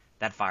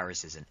 That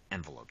virus is an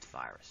enveloped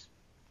virus.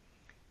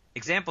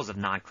 Examples of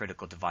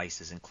non-critical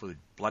devices include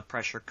blood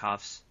pressure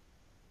cuffs,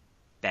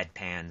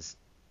 bedpans,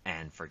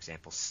 and, for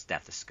example,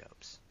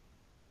 stethoscopes.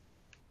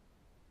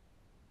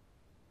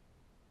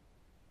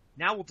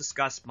 Now we'll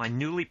discuss my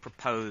newly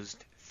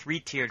proposed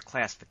 3-tiered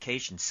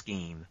classification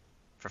scheme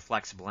for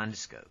flexible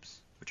endoscopes,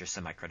 which are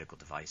semi-critical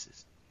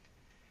devices.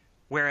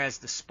 Whereas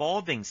the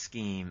Spaulding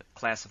scheme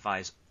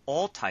classifies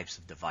all types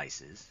of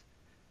devices,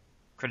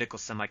 critical,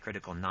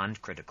 semi-critical,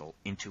 non-critical,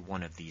 into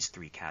one of these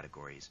 3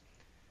 categories,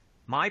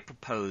 my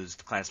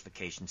proposed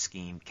classification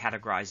scheme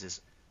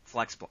categorizes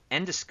flexible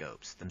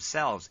endoscopes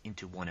themselves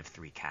into one of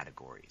 3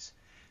 categories,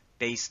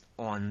 based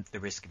on the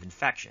risk of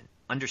infection,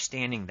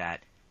 understanding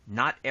that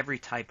not every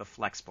type of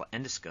flexible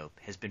endoscope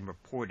has been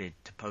reported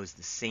to pose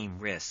the same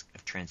risk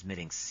of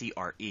transmitting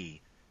CRE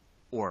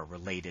or a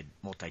related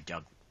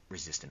multi-drug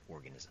resistant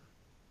organism.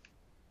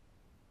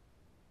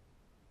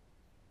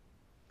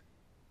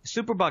 The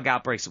superbug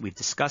outbreaks that we've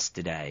discussed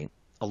today,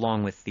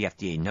 along with the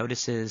FDA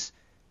notices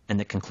and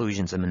the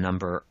conclusions of a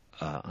number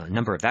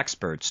of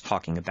experts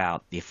talking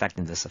about the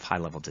effectiveness of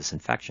high-level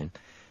disinfection,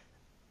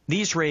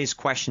 these raise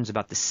questions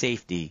about the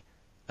safety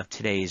of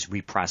today's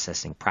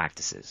reprocessing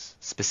practices,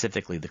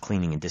 specifically the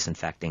cleaning and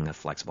disinfecting of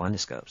flexible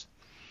endoscopes.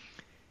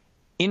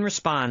 In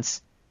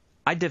response,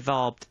 I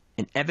developed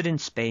an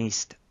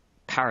evidence-based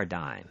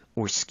paradigm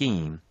or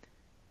scheme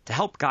to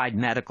help guide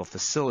medical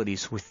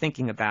facilities who are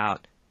thinking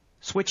about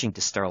switching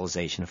to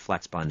sterilization of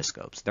flexible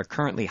endoscopes. They're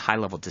currently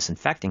high-level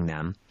disinfecting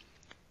them,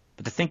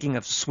 but they're thinking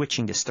of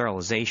switching to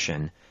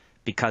sterilization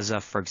because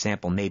of, for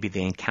example, maybe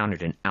they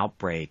encountered an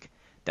outbreak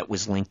that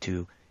was linked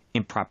to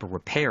improper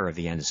repair of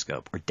the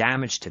endoscope or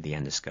damage to the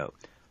endoscope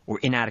or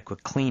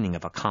inadequate cleaning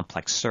of a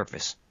complex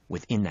surface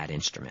within that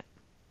instrument.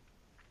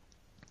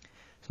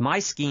 So my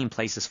scheme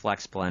places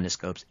flexible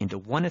endoscopes into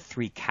one of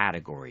three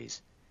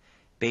categories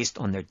based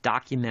on their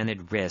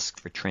documented risk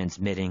for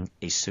transmitting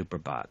a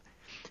superbug.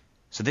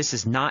 So this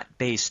is not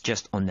based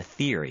just on the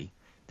theory.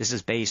 This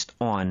is based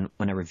on,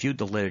 when I reviewed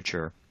the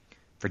literature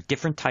for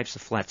different types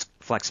of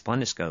flexible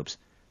endoscopes,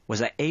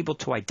 was I able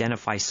to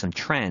identify some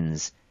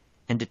trends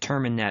and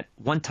determine that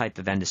one type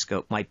of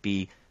endoscope might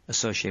be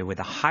associated with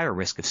a higher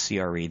risk of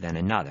CRE than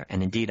another.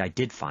 And indeed, I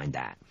did find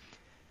that.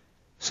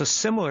 So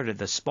similar to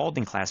the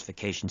Spaulding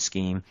classification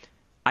scheme,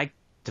 I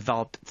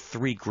developed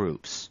three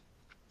groups: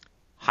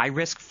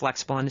 high-risk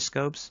flexible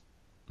endoscopes,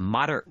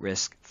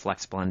 moderate-risk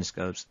flexible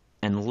endoscopes,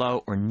 and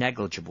low or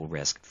negligible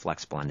risk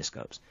flexible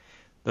endoscopes.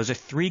 Those are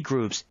three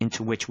groups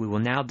into which we will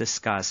now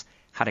discuss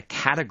how to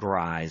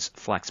categorize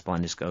flexible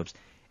endoscopes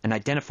and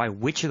identify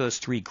which of those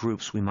three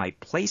groups we might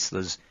place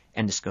those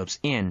endoscopes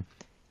in,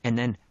 and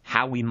then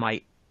how we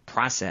might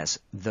process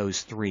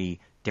those three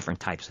different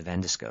types of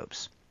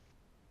endoscopes.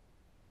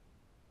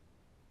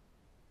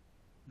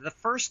 The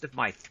first of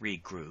my three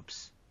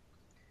groups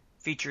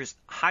features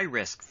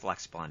high-risk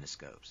flexible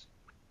endoscopes,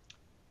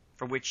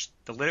 for which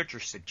the literature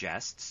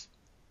suggests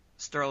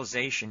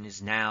sterilization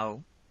is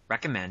now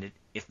recommended,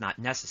 if not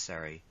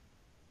necessary,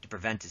 to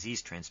prevent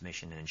disease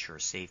transmission and ensure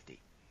safety.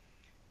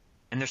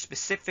 And there are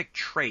specific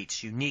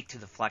traits unique to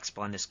the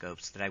flexible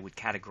endoscopes that I would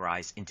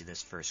categorize into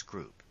this first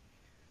group.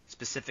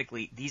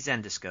 Specifically, these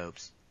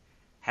endoscopes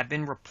have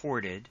been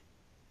reported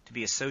to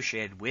be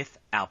associated with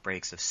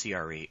outbreaks of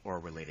CRE or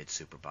related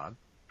superbug.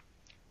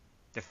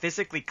 They're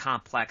physically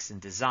complex in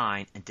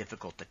design and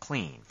difficult to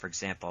clean. For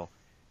example,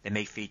 they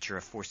may feature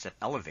a forcep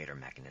elevator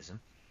mechanism.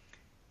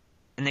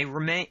 And they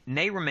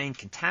may remain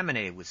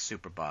contaminated with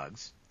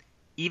superbugs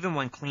even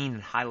when cleaned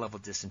and high-level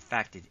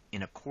disinfected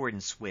in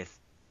accordance with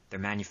their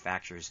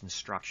manufacturer's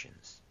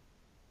instructions.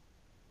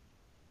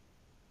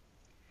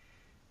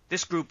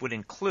 This group would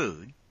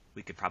include,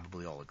 we could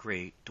probably all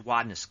agree,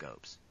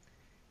 duodenoscopes.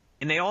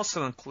 It may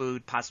also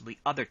include possibly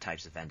other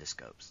types of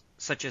endoscopes,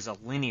 such as a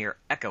linear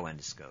echo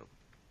endoscope,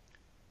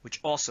 which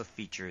also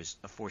features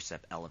a forcep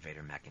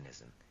elevator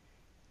mechanism.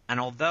 And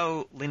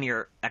although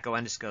linear echo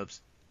endoscopes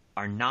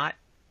are not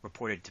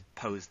reported to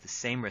pose the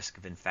same risk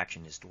of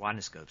infection as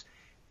duodenoscopes,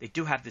 they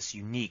do have this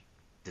unique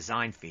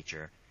design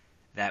feature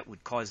that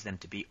would cause them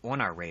to be on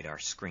our radar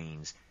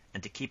screens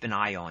and to keep an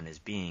eye on as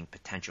being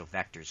potential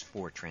vectors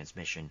for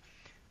transmission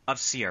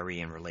of CRE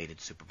and related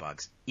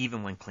superbugs,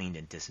 even when cleaned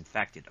and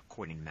disinfected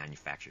according to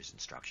manufacturer's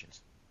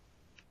instructions.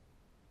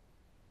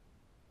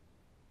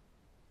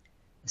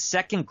 The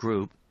second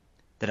group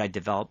that I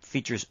developed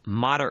features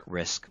moderate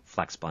risk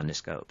flexible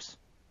endoscopes.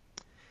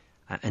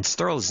 And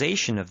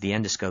sterilization of the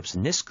endoscopes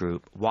in this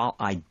group, while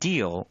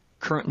ideal,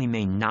 currently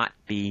may not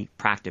be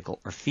practical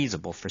or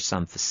feasible for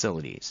some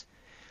facilities.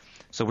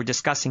 So we're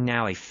discussing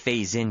now a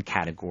phase-in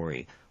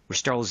category where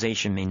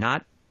sterilization may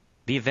not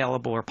be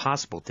available or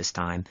possible at this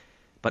time,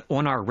 but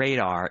on our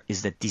radar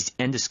is that these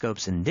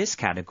endoscopes in this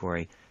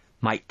category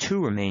might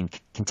too remain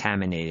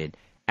contaminated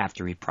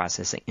after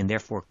reprocessing and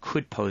therefore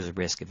could pose a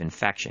risk of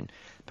infection.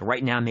 But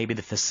right now maybe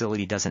the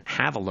facility doesn't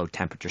have a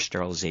low-temperature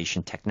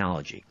sterilization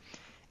technology,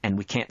 and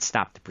we can't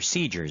stop the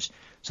procedures.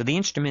 So the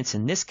instruments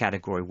in this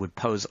category would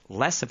pose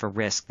less of a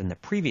risk than the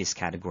previous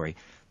category,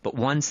 but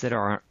ones that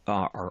are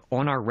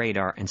on our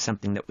radar and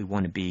something that we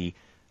want to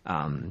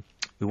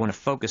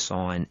focus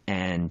on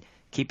and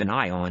keep an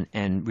eye on,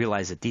 and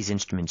realize that these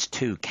instruments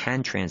too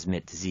can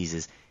transmit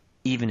diseases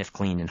even if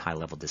cleaned and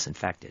high-level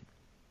disinfected.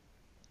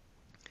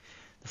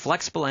 The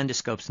flexible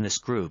endoscopes in this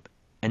group,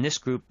 and this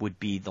group would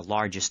be the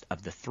largest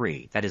of the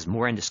three. That is,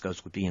 more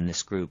endoscopes would be in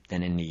this group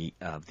than in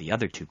the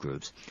other two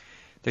groups.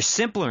 They're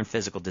simpler in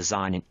physical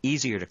design and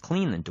easier to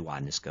clean than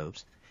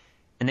duodenoscopes,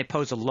 and they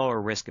pose a lower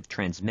risk of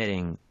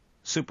transmitting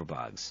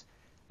superbugs,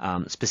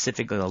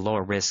 specifically a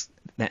lower risk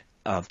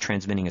of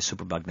transmitting a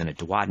superbug than a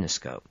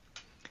duodenoscope.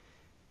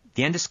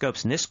 The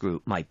endoscopes in this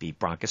group might be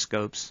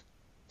bronchoscopes,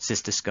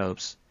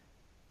 cystoscopes,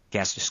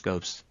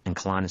 gastroscopes, and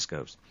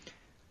colonoscopes.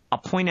 I'll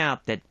point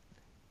out that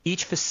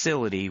each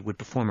facility would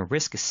perform a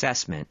risk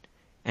assessment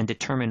and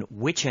determine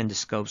which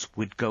endoscopes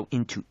would go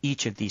into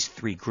each of these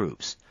three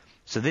groups.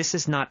 So this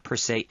is not per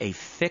se a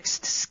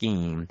fixed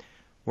scheme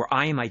where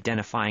I am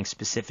identifying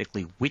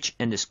specifically which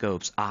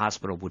endoscopes a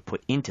hospital would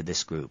put into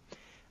this group.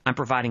 I'm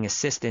providing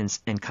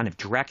assistance and kind of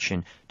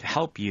direction to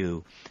help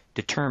you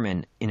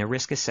determine in a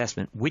risk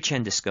assessment which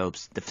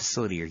endoscopes the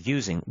facility are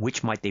using,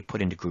 which might they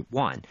put into group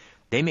 1.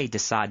 They may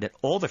decide that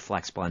all their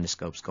flexible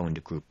endoscopes go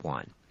into group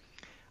 1.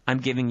 I'm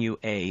giving you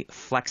a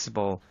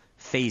flexible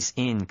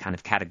phase-in kind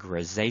of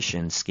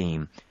categorization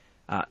scheme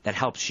that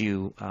helps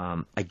you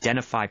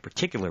identify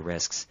particular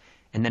risks,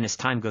 and then as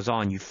time goes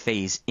on, you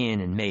phase in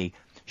and may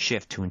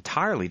shift to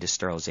entirely to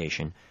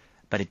sterilization,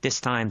 but at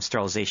this time,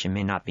 sterilization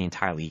may not be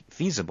entirely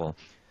feasible,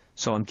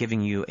 so I'm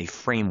giving you a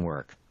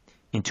framework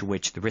into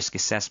which the risk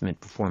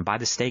assessment performed by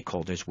the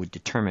stakeholders would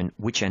determine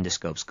which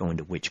endoscopes go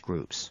into which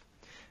groups.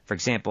 For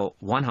example,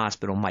 one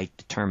hospital might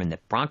determine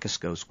that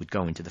bronchoscopes would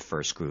go into the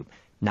first group,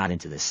 not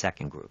into the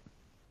second group.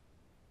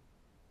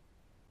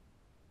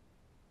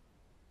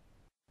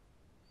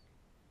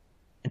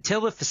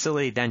 Until the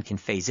facility then can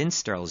phase in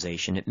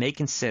sterilization, it may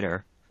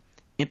consider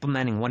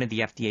implementing one of the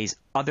FDA's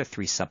other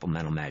 3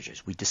 supplemental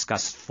measures. We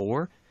discussed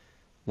 4.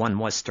 One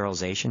was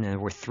sterilization, and there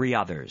were 3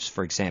 others,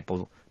 for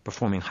example,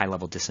 performing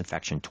high-level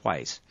disinfection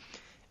twice.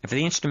 And for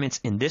the instruments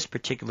in this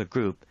particular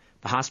group,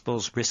 the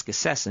hospital's risk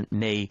assessment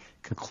may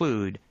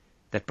conclude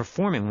that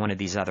performing one of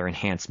these other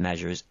enhanced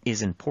measures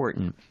is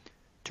important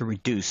to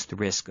reduce the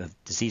risk of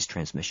disease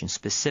transmission,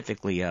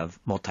 specifically of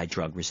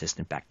multi-drug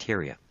resistant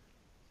bacteria.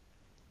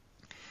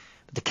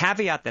 But the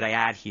caveat that I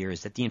add here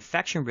is that the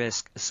infection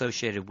risk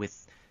associated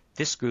with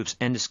this group's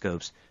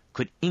endoscopes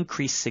could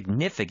increase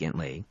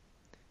significantly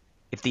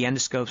if the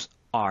endoscopes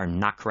are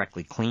not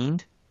correctly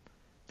cleaned,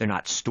 they're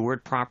not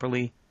stored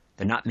properly,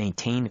 they're not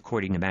maintained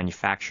according to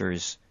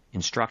manufacturer's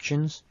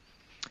instructions,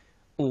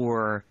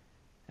 or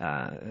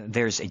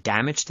there's a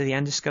damage to the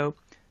endoscope,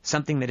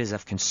 something that is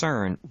of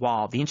concern.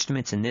 While the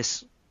instruments in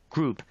this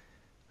group,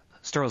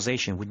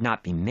 sterilization would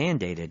not be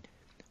mandated,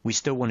 we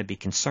still want to be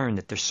concerned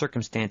that there's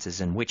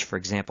circumstances in which, for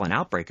example, an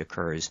outbreak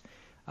occurs,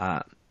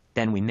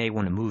 then we may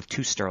want to move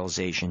to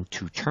sterilization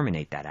to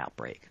terminate that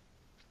outbreak.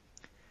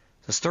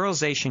 So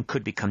sterilization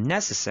could become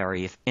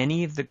necessary if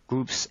any of the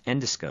group's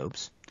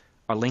endoscopes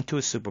are linked to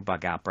a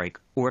superbug outbreak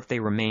or if they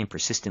remain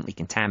persistently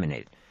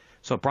contaminated.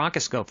 So a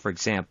bronchoscope, for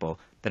example,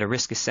 that a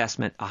risk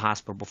assessment a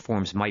hospital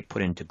performs might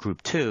put into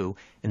group 2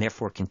 and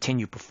therefore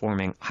continue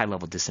performing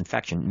high-level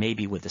disinfection,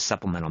 maybe with a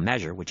supplemental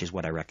measure, which is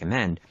what I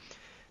recommend.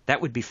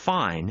 That would be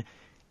fine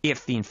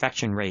if the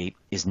infection rate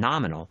is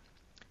nominal,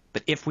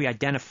 but if we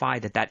identify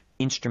that that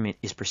instrument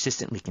is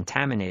persistently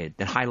contaminated,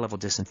 then high-level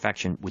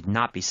disinfection would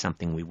not be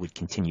something we would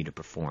continue to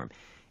perform.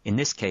 In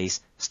this case,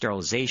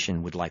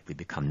 sterilization would likely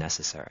become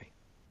necessary.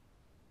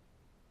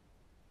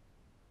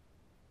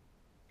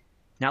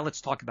 Now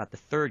let's talk about the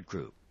third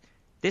group.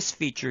 This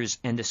features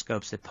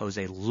endoscopes that pose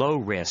a low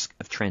risk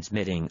of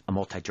transmitting a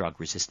multi-drug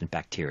resistant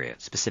bacteria,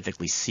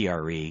 specifically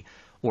CRE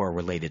or a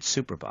related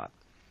superbug.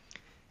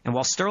 And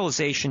while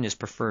sterilization is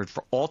preferred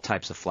for all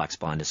types of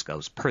flexible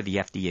endoscopes per the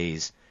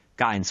FDA's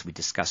guidance we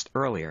discussed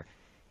earlier,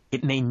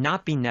 it may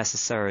not be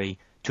necessary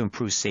to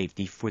improve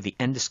safety for the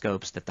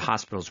endoscopes that the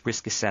hospital's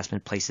risk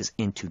assessment places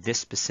into this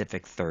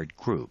specific third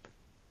group.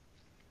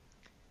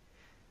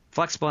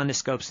 Flexible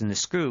endoscopes in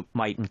this group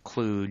might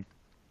include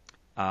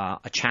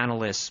a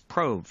channelless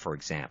probe, for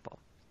example.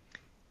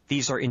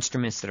 These are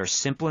instruments that are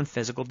simple in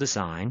physical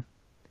design,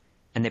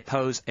 and they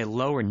pose a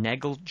low or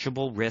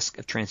negligible risk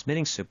of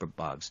transmitting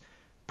superbugs,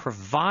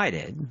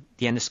 provided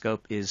the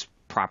endoscope is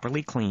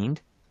properly cleaned,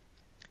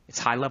 it's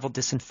high-level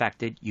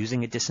disinfected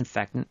using a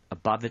disinfectant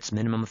above its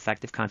minimum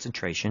effective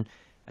concentration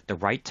at the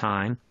right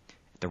time,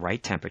 at the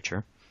right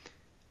temperature,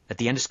 that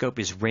the endoscope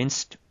is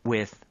rinsed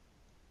with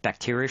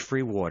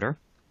bacteria-free water,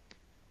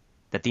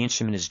 that the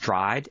instrument is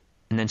dried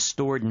and then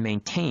stored and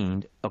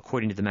maintained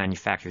according to the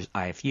manufacturer's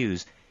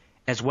IFUs,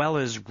 as well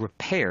as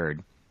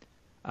repaired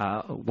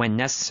when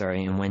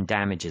necessary and when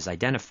damage is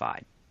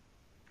identified.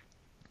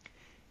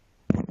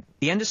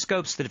 The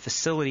endoscopes that a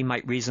facility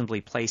might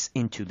reasonably place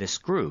into this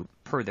group,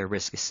 per their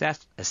risk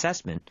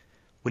assessment,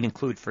 would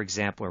include, for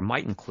example, or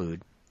might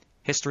include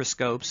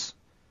hysteroscopes,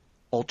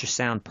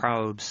 ultrasound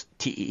probes,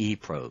 TEE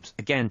probes.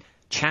 Again,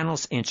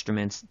 channels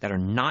instruments that are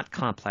not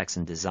complex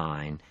in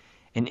design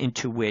and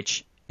into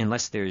which,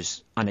 unless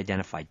there's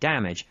unidentified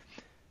damage,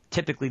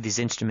 typically these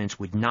instruments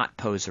would not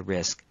pose a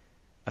risk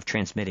of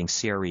transmitting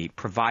CRE,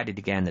 provided,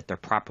 again, that they're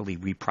properly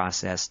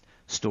reprocessed,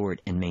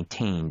 stored, and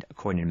maintained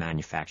according to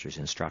manufacturer's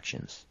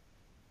instructions.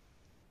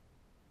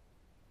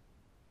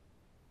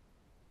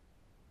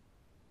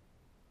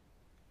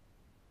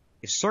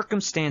 If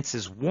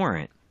circumstances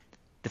warrant,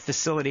 the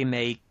facility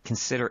may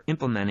consider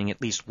implementing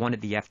at least one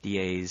of the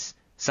FDA's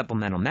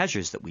supplemental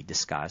measures that we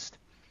discussed,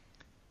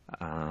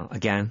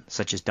 again,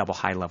 such as double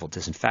high-level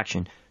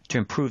disinfection, to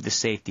improve the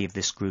safety of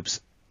this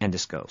group's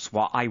endoscopes.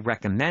 While I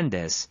recommend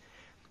this,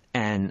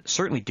 and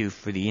certainly do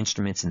for the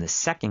instruments in the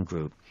second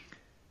group,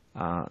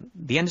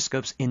 The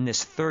endoscopes in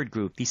this third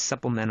group, these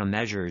supplemental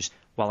measures,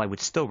 while I would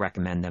still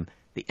recommend them,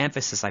 the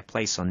emphasis I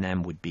place on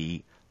them would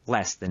be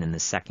less than in the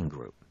second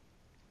group.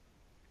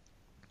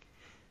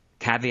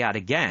 Caveat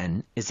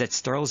again is that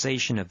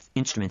sterilization of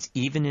instruments,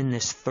 even in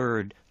this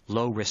third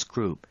low-risk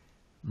group,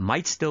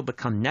 might still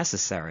become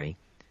necessary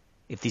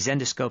if these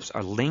endoscopes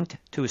are linked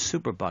to a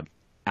superbug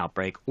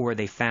outbreak or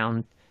they're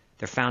found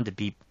to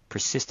be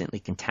persistently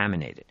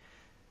contaminated.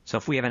 So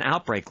if we have an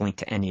outbreak linked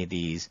to any of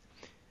these,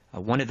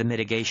 one of the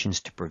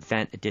mitigations to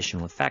prevent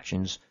additional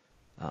infections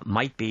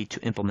might be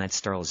to implement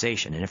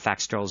sterilization. And in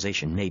fact,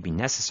 sterilization may be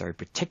necessary,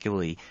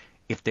 particularly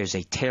if there's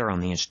a tear on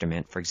the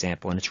instrument, for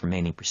example, and it's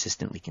remaining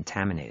persistently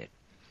contaminated.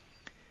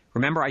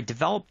 Remember, I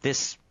developed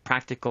this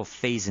practical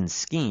phase-in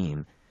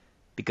scheme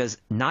because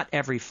not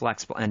every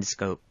flexible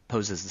endoscope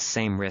poses the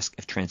same risk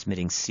of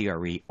transmitting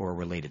CRE or a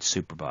related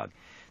superbug.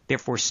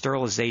 Therefore,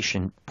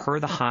 sterilization, per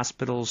the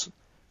hospital's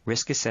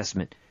risk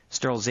assessment,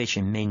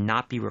 sterilization may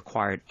not be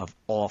required of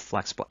all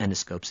flexible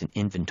endoscopes in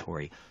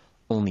inventory,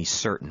 only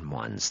certain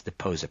ones that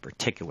pose a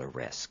particular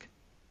risk.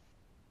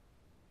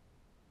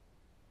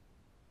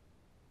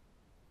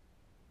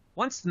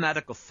 Once the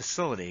medical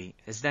facility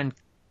has then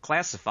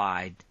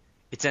classified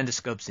its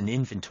endoscopes in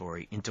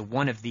inventory into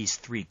one of these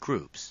three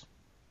groups,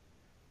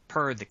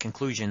 per the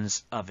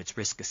conclusions of its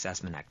risk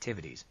assessment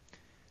activities,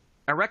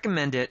 I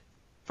recommend it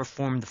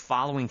perform the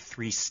following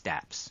three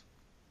steps.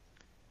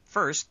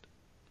 First,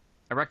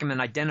 I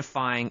recommend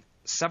identifying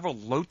several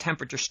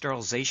low-temperature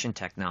sterilization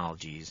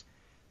technologies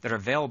that are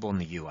available in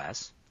the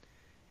U.S.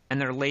 and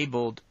that are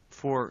labeled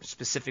for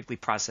specifically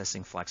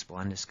processing flexible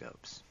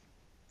endoscopes.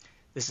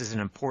 This is an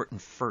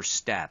important first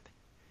step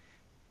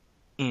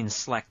in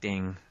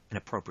selecting an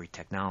appropriate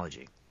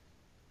technology.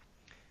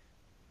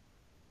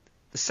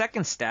 The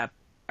second step,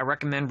 I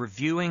recommend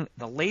reviewing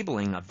the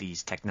labeling of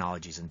these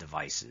technologies and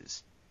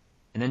devices,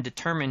 and then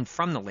determine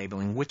from the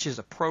labeling which is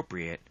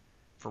appropriate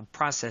for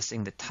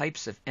processing the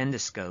types of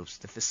endoscopes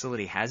the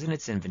facility has in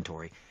its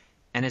inventory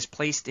and is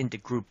placed into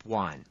Group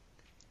 1,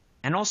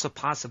 and also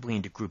possibly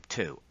into Group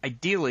 2.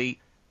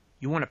 Ideally,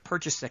 you want to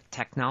purchase a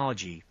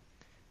technology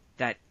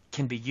that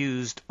can be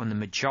used on the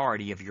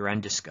majority of your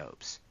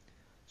endoscopes.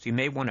 So you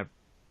may want to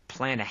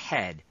plan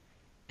ahead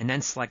and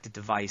then select a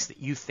device that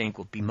you think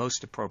will be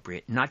most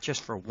appropriate, not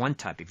just for one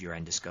type of your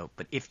endoscope,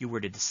 but if you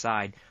were to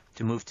decide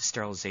to move to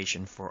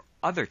sterilization for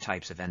other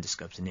types of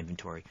endoscopes in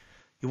inventory,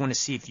 you want to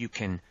see if you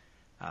can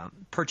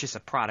purchase a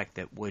product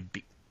that would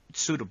be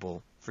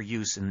suitable for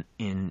use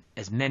in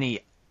as many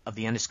of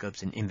the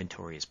endoscopes in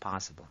inventory as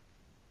possible.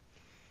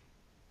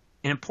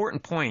 An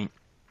important point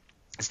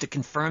is to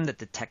confirm that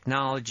the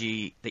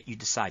technology that you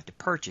decide to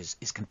purchase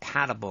is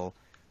compatible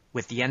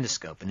with the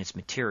endoscope and its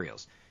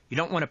materials. You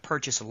don't want to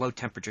purchase a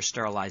low-temperature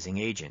sterilizing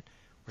agent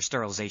or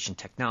sterilization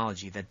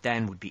technology that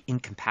then would be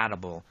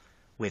incompatible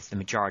with the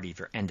majority of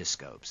your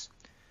endoscopes.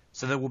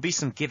 So there will be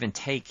some give and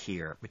take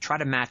here, but try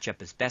to match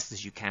up as best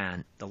as you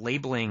can the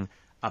labeling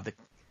of the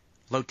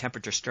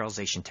low-temperature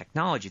sterilization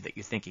technology that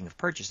you're thinking of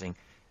purchasing.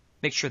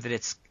 Make sure that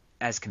it's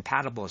as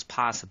compatible as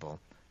possible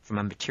from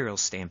a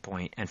materials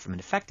standpoint and from an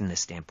effectiveness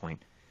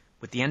standpoint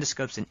with the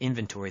endoscopes in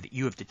inventory that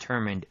you have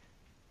determined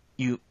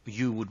you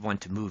would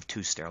want to move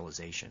to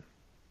sterilization.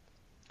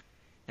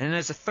 And then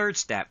as a third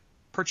step,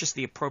 purchase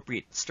the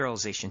appropriate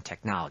sterilization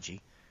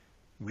technology,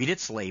 read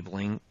its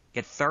labeling,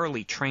 get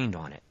thoroughly trained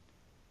on it,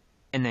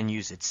 and then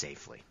use it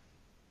safely.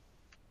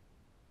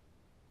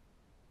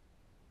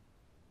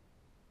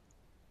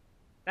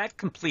 That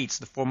completes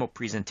the formal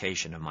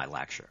presentation of my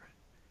lecture,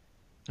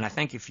 and I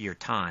thank you for your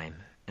time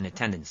and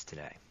attendance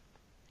today.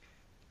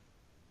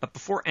 But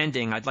before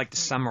ending, I'd like to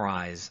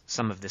summarize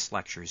some of this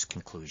lecture's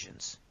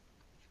conclusions.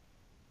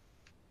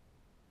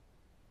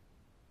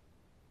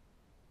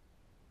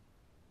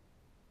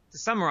 To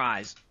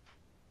summarize,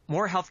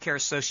 more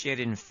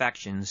healthcare-associated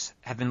infections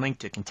have been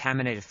linked to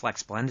contaminated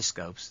flexible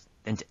endoscopes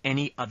than to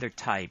any other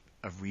type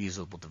of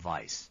reusable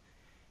device,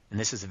 and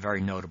this is a very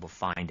notable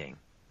finding.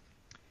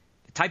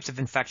 The types of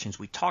infections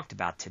we talked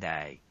about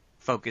today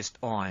focused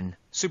on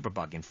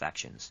superbug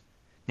infections,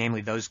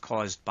 namely those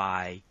caused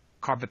by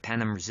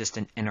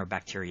carbapenem-resistant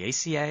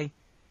Enterobacteriaceae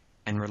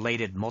and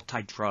related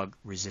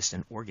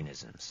multi-drug-resistant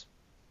organisms.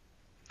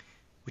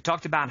 We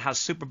talked about how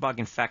superbug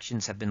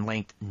infections have been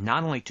linked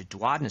not only to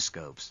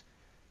duodenoscopes,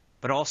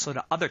 but also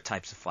to other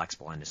types of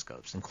flexible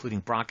endoscopes,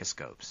 including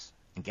bronchoscopes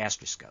and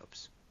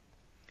gastroscopes.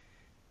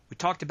 We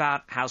talked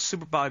about how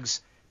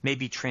superbugs may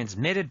be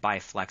transmitted by a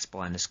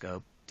flexible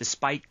endoscope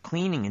despite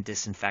cleaning and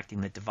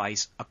disinfecting the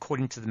device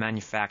according to the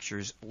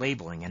manufacturer's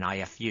labeling and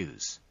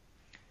IFUs.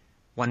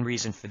 One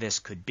reason for this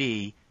could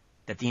be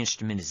that the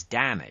instrument is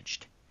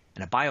damaged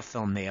and a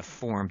biofilm may have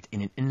formed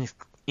in an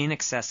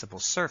inaccessible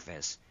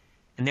surface,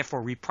 and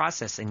therefore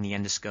reprocessing the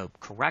endoscope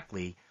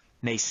correctly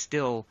may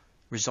still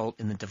result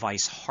in the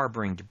device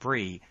harboring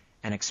debris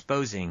and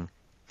exposing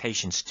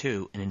patients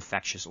to an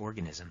infectious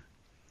organism.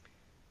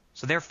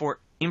 So therefore,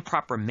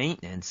 improper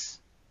maintenance,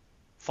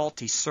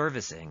 faulty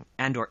servicing,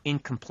 and or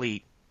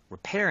incomplete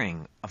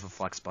repairing of a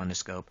flexible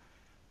endoscope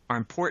are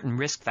important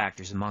risk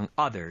factors, among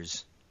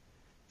others,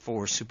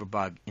 for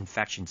superbug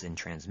infections and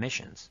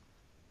transmissions.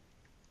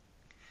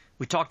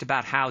 We talked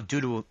about how,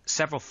 due to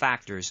several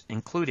factors,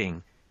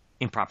 including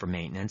improper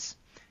maintenance,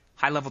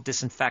 high-level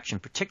disinfection,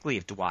 particularly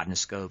of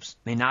duodenoscopes,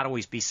 may not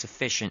always be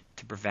sufficient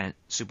to prevent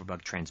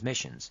superbug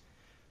transmissions.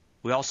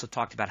 We also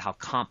talked about how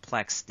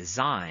complex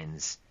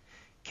designs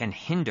can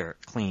hinder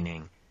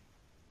cleaning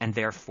and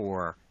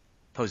therefore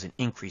pose an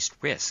increased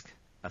risk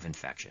of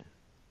infection.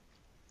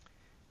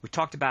 We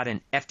talked about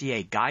an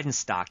FDA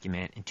guidance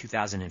document in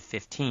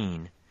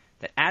 2015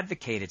 that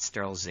advocated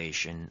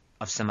sterilization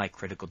of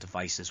semi-critical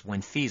devices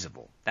when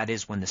feasible. That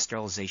is, when the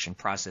sterilization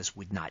process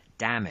would not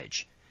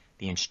damage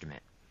the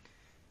instrument.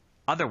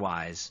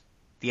 Otherwise,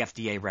 the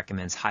FDA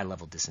recommends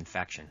high-level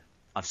disinfection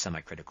of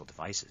semi-critical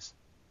devices.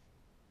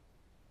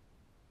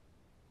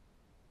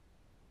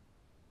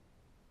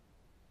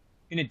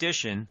 In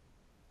addition,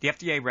 the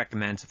FDA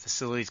recommends that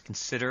facilities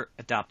consider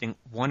adopting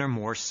one or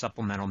more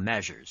supplemental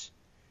measures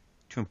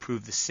to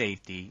improve the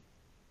safety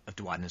of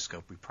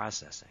duodenoscope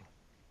reprocessing.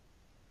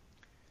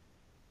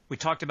 We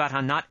talked about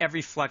how not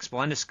every flexible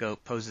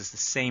endoscope poses the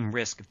same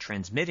risk of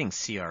transmitting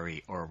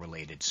CRE or a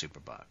related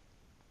superbug.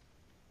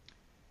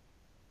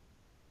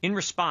 In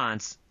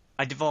response,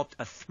 I developed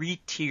a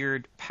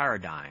three-tiered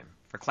paradigm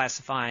for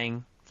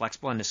classifying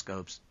flexible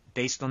endoscopes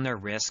based on their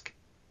risk,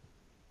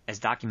 as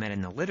documented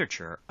in the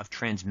literature, of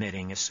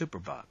transmitting a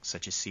superbug,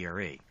 such as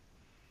CRE.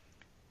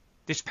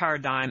 This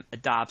paradigm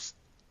adopts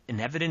an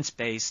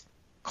evidence-based,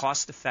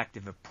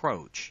 cost-effective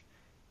approach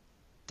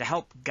to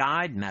help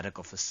guide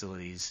medical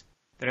facilities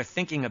that are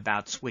thinking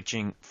about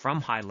switching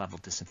from high-level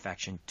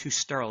disinfection to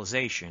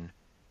sterilization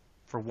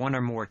for one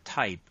or more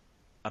type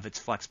of its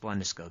flexible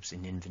endoscopes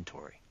in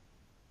inventory.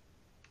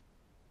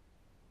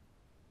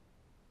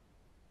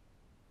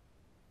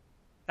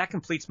 That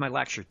completes my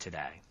lecture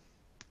today.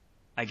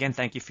 Again,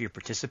 thank you for your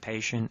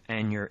participation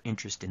and your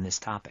interest in this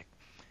topic.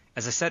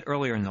 As I said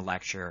earlier in the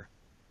lecture,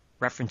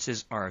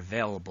 references are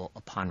available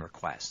upon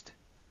request.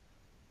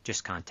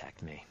 Just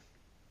contact me.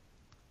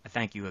 I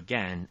thank you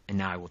again, and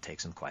now I will take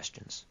some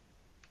questions.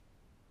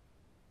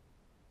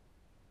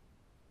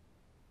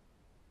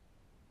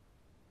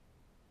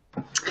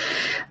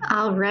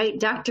 All right,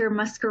 Dr.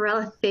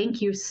 Muscarella,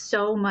 thank you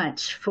so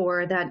much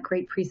for that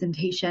great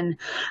presentation.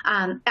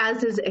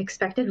 As is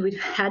expected, we've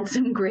had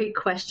some great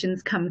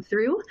questions come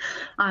through.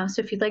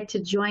 So if you'd like to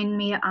join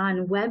me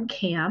on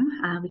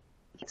webcam, we can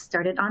get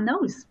started on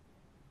those.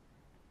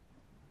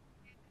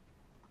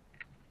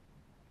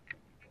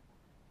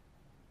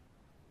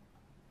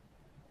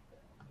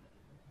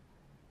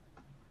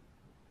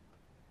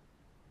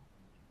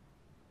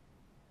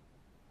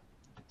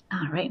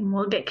 All right, and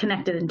we'll get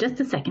connected in just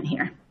a second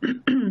here.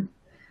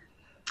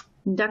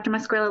 Dr.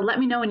 Muscarella, let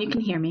me know when you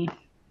can hear me.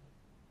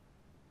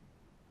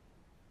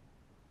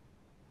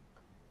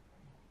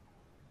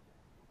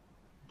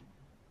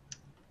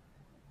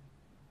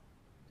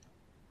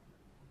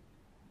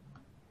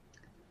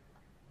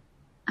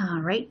 All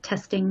right,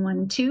 testing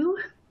 1, 2.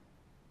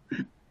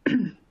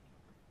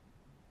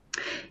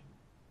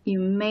 You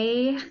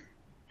may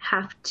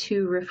have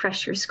to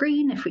refresh your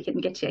screen. If we can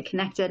get you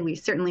connected, we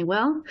certainly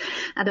will.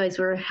 Otherwise,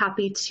 we're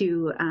happy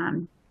to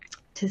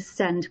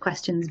send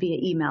questions via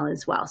email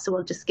as well. So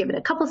we'll just give it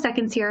a couple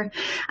seconds here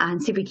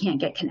and see if we can't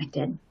get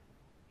connected.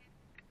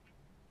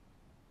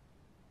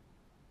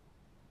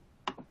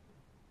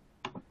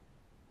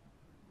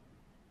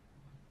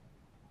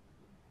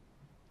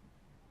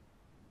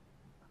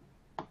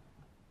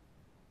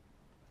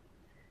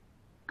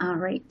 All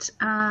right,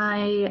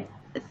 I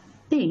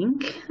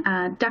think,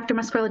 Dr.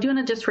 Muscarella, do you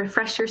want to just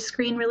refresh your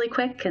screen really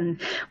quick,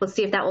 and we'll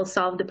see if that will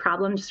solve the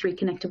problem. Just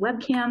reconnect to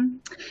webcam,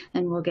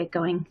 and we'll get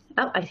going.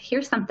 Oh, I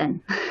hear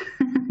something.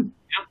 Yep.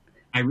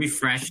 I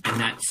refreshed, and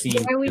that seemed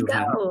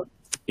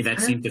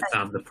seemed to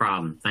solve the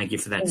problem. Thank you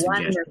for that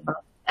suggestion.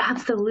 Wonderful.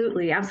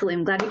 Absolutely, absolutely.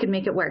 I'm glad we could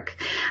make it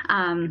work.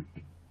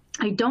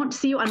 I don't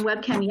see you on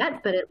webcam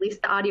yet, but at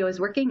least the audio is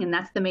working, and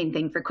that's the main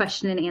thing for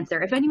question and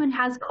answer. If anyone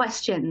has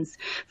questions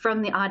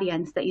from the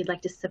audience that you'd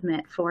like to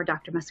submit for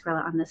Dr.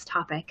 Muscarella on this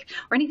topic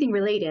or anything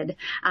related,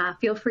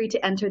 feel free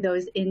to enter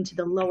those into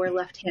the lower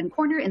left-hand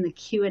corner in the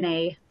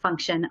Q&A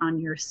function on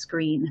your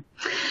screen.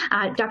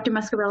 Dr.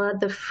 Muscarella,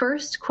 the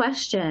first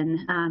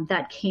question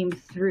that came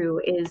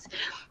through is,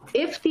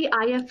 if the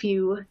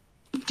IFU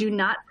do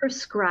not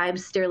prescribe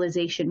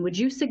sterilization, would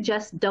you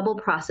suggest double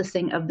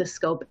processing of the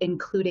scope,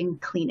 including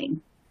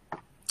cleaning?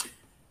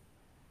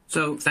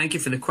 So thank you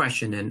for the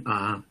question,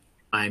 and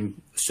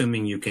I'm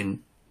assuming you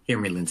can hear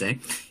me, Lindsay.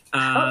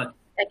 I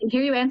can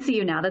hear you and see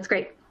you now. That's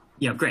great.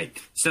 Yeah, great.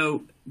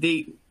 So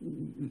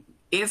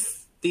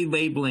if the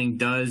labeling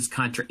does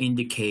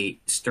contraindicate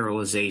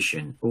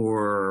sterilization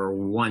or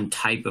one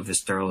type of a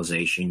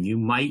sterilization, you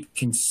might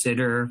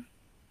consider,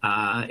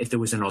 if there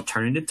was an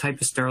alternative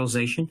type of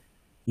sterilization,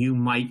 you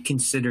might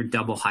consider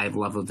double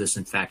high-level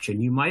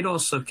disinfection. You might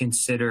also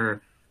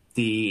consider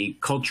the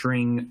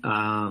culturing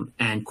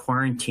and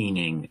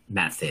quarantining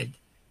method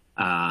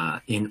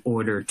in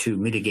order to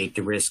mitigate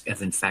the risk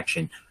of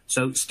infection.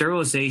 So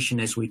sterilization,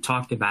 as we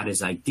talked about,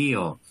 is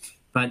ideal.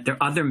 But there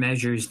are other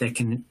measures that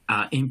can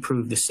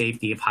improve the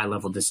safety of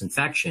high-level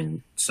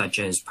disinfection, such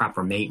as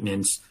proper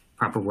maintenance,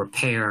 proper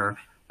repair,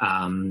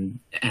 and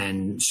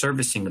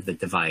servicing of the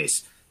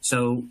device.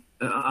 So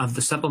of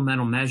the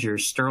supplemental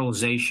measures,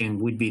 sterilization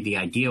would be the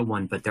ideal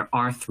one, but there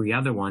are 3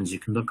 other ones. You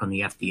can look on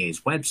the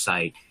FDA's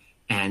website,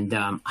 and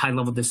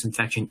high-level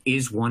disinfection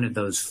is one of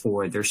those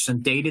 4. There's some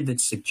data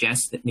that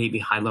suggests that maybe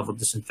high-level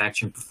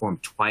disinfection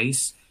performed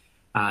twice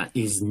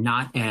is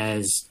not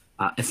as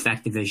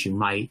effective as you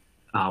might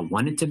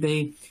want it to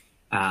be,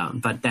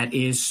 but that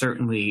is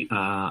certainly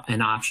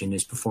an option,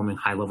 is performing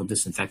high-level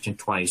disinfection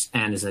twice,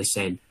 and as I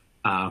said,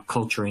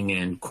 culturing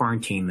and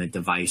quarantining the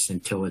device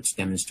until it's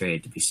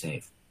demonstrated to be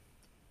safe.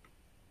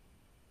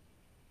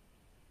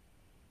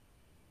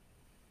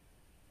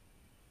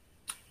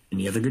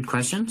 Any other good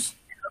questions?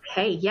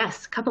 Okay,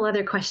 yes, a couple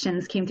other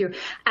questions came through.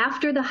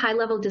 After the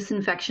high-level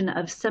disinfection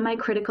of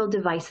semi-critical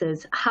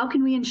devices, how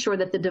can we ensure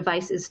that the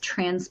device is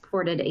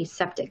transported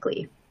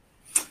aseptically?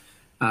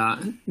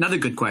 Another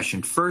good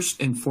question.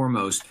 First and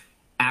foremost,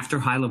 after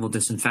high-level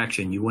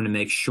disinfection, you want to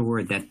make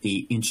sure that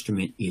the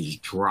instrument is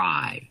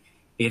dry.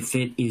 If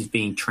it is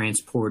being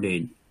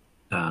transported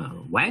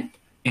wet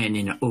and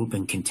in an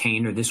open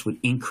container, this would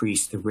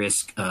increase the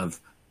risk of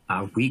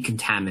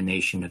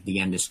recontamination of the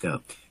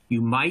endoscope. You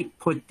might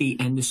put the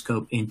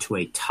endoscope into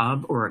a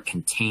tub or a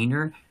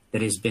container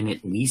that has been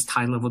at least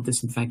high-level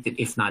disinfected,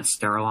 if not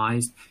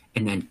sterilized,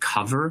 and then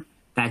cover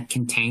that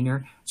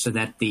container so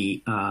that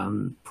the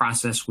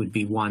process would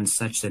be one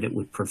such that it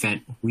would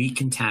prevent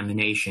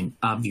recontamination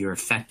of your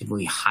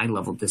effectively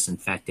high-level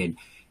disinfected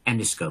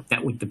endoscope.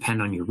 That would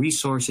depend on your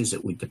resources.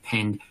 It would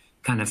depend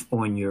kind of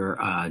on your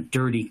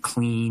dirty,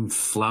 clean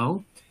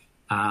flow.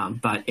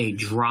 But a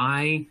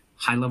dry,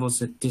 high-level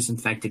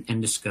disinfected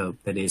endoscope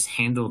that is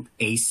handled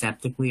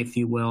aseptically, if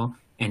you will,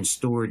 and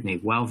stored in a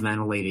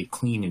well-ventilated,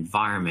 clean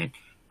environment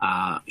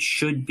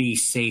should be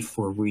safe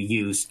for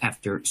reuse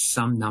after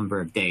some number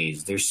of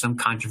days. There's some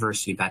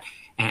controversy about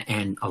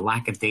and a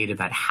lack of data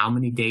about how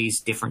many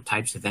days different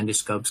types of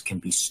endoscopes can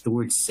be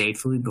stored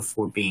safely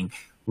before being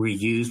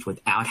reused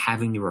without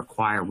having to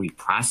require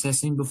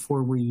reprocessing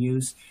before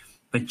reuse.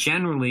 But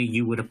generally,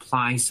 you would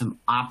apply some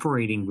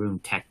operating room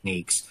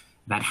techniques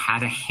about how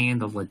to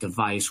handle a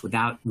device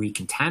without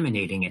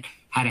recontaminating it,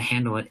 how to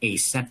handle it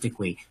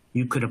aseptically.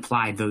 You could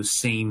apply those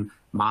same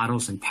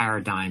models and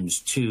paradigms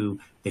to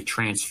the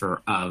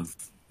transfer of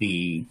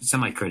the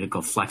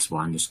semi-critical flexible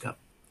endoscope.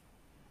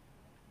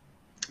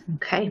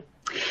 Okay.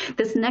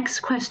 This next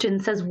question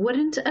says,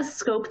 wouldn't a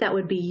scope that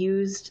would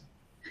use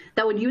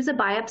a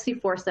biopsy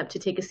forceps to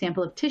take a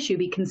sample of tissue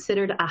be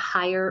considered a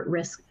higher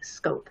risk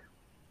scope?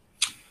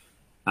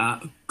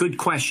 Good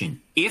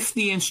question. If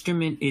the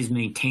instrument is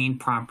maintained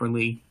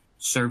properly,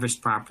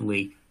 serviced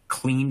properly,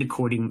 cleaned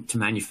according to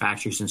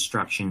manufacturer's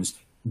instructions,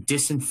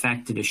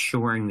 disinfected,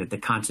 assuring that the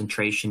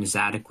concentration is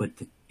adequate,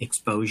 the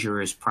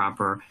exposure is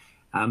proper,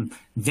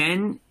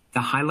 then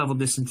the high-level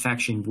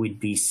disinfection would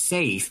be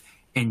safe,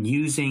 and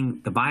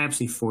using the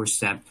biopsy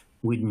forceps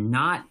would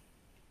not,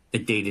 the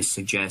data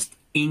suggest,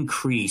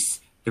 increase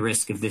the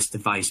risk of this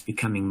device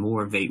becoming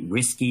more of a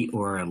risky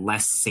or a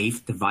less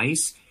safe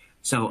device.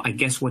 So I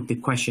guess what the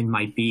question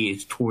might be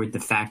is toward the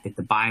fact that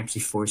the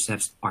biopsy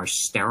forceps are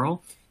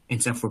sterile.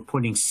 And so if we're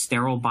putting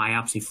sterile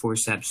biopsy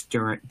forceps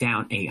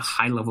down a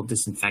high-level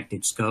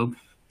disinfected scope,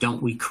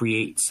 don't we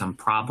create some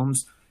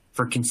problems?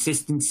 For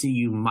consistency,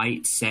 you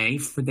might say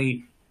for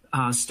the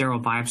sterile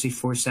biopsy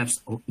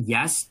forceps,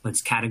 yes,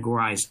 let's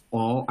categorize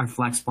all our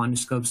flexible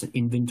endoscopes and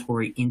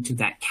inventory into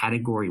that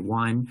category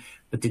 1.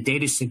 But the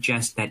data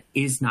suggests that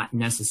is not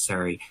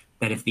necessary,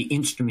 that if the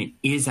instrument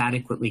is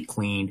adequately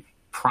cleaned,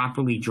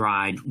 properly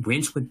dried,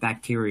 rinsed with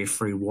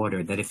bacteria-free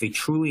water, that if a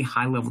truly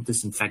high-level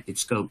disinfected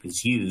scope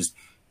is used,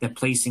 that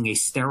placing a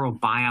sterile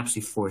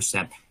biopsy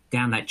forceps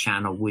down that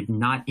channel would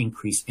not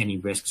increase any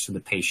risks for the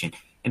patient.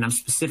 And I'm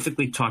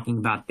specifically talking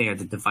about there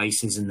the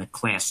devices in the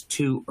class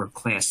 2 or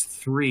class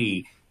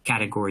 3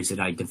 categories that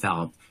I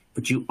developed.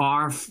 But you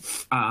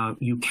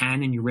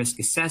can in your risk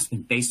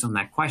assessment, based on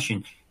that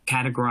question,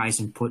 categorize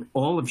and put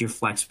all of your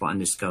flexible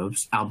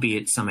endoscopes,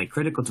 albeit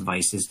semi-critical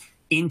devices,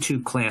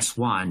 into class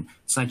 1,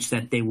 such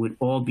that they would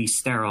all be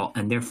sterile,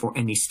 and therefore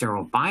any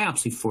sterile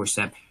biopsy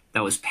forceps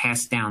that was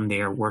passed down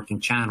their working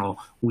channel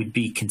would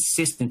be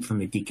consistent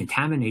from a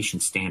decontamination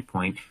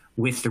standpoint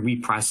with the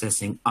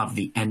reprocessing of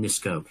the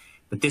endoscope.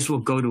 But this will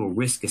go to a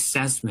risk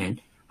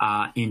assessment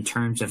in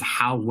terms of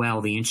how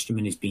well the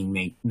instrument is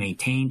being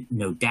maintained,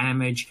 no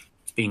damage,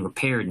 it's being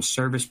repaired and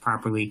serviced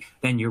properly.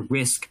 Then your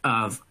risk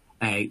of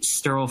a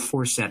sterile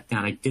forceps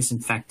down a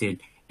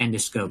disinfected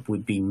endoscope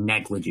would be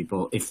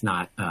negligible, if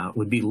not,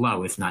 would be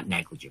low, if not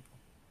negligible.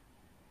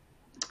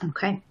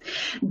 Okay.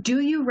 Do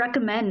you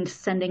recommend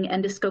sending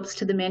endoscopes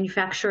to the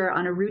manufacturer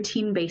on a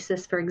routine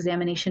basis for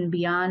examination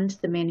beyond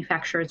the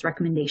manufacturer's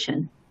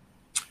recommendation?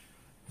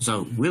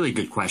 So, really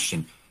good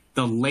question.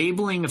 The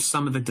labeling of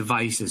some of the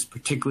devices,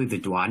 particularly the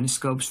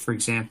duodenoscopes, for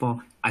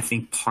example, I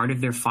think part of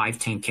their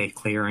 510K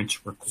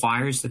clearance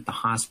requires that the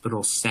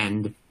hospital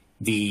send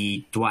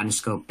the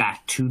duodenoscope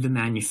back to the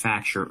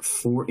manufacturer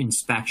for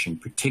inspection,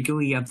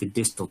 particularly of the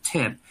distal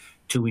tip,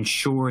 to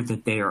ensure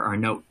that there are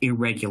no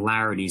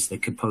irregularities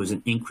that could pose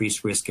an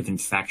increased risk of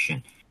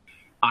infection.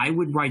 I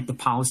would write the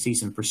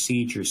policies and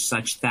procedures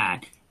such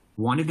that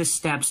one of the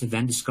steps of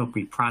endoscope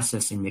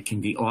reprocessing that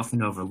can be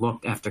often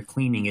overlooked after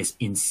cleaning is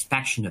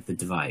inspection of the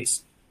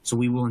device. So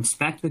we will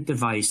inspect the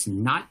device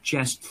not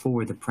just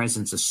for the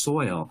presence of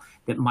soil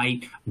that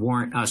might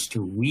warrant us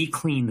to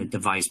re-clean the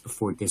device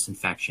before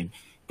disinfection.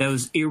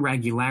 Those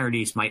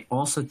irregularities might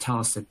also tell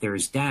us that there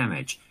is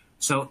damage.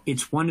 So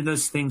it's one of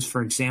those things,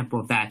 for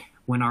example, that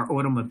when our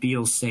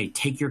automobiles say,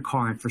 take your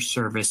car in for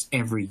service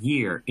every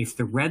year, if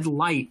the red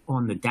light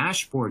on the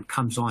dashboard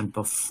comes on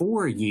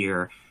before a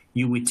year,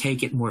 you would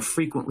take it more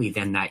frequently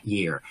than that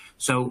year.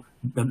 So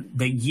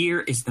the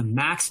year is the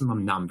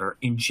maximum number.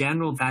 In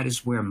general, that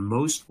is where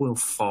most will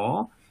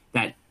fall,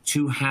 that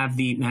to have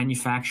the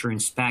manufacturer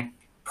inspect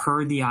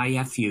per the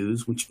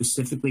IFUs, which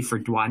specifically for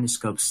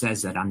duodenoscopes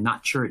says that. I'm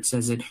not sure it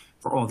says it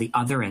for all the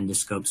other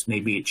endoscopes.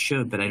 Maybe it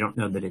should, but I don't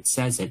know that it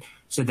says it.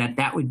 So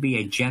that would be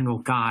a general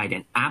guide,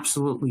 and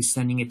absolutely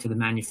sending it to the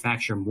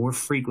manufacturer more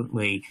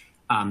frequently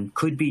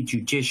could be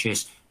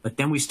judicious. But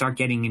then we start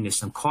getting into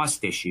some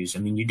cost issues. I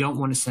mean, you don't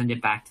want to send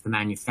it back to the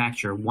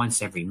manufacturer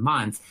once every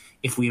month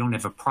if we don't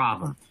have a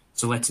problem.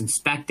 So let's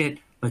inspect it.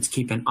 Let's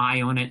keep an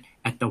eye on it.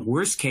 At the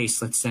worst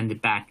case, let's send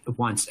it back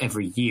once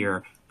every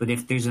year. But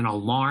if there's an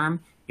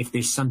alarm, if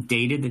there's some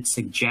data that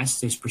suggests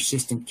there's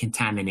persistent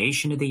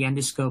contamination of the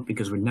endoscope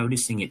because we're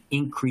noticing an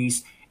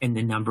increase in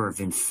the number of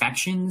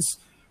infections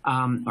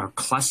or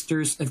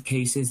clusters of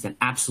cases, then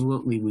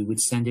absolutely we would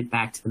send it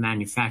back to the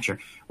manufacturer.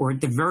 Or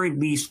at the very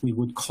least, we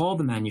would call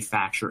the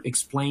manufacturer,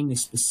 explain the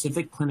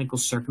specific clinical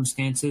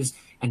circumstances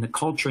and the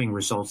culturing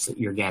results that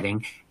you're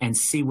getting, and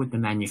see what the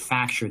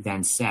manufacturer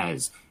then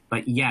says.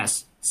 But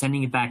yes,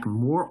 sending it back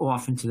more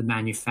often to the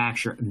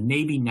manufacturer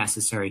may be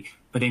necessary,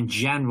 but in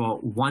general,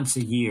 once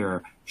a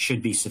year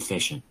should be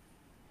sufficient.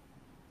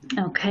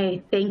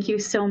 Okay, thank you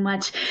so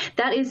much.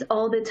 That is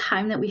all the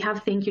time that we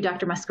have. Thank you,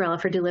 Dr. Muscarella,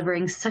 for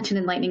delivering such an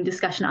enlightening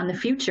discussion on the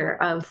future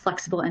of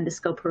flexible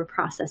endoscope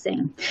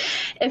reprocessing.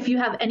 If you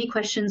have any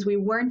questions we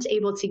weren't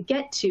able to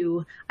get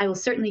to, I will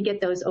certainly get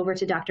those over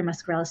to Dr.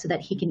 Muscarella so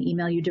that he can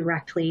email you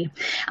directly.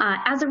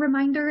 As a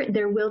reminder,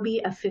 there will be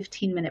a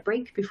 15-minute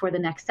break before the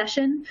next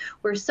session.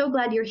 We're so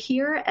glad you're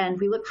here, and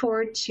we look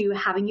forward to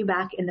having you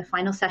back in the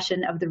final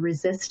session of the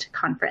RESIST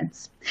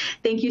conference.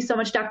 Thank you so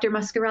much, Dr.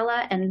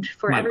 Muscarella, and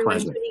for everyone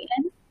tuning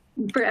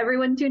in. For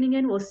everyone tuning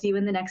in, we'll see you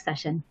in the next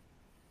session.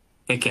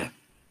 Take care.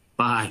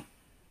 Bye.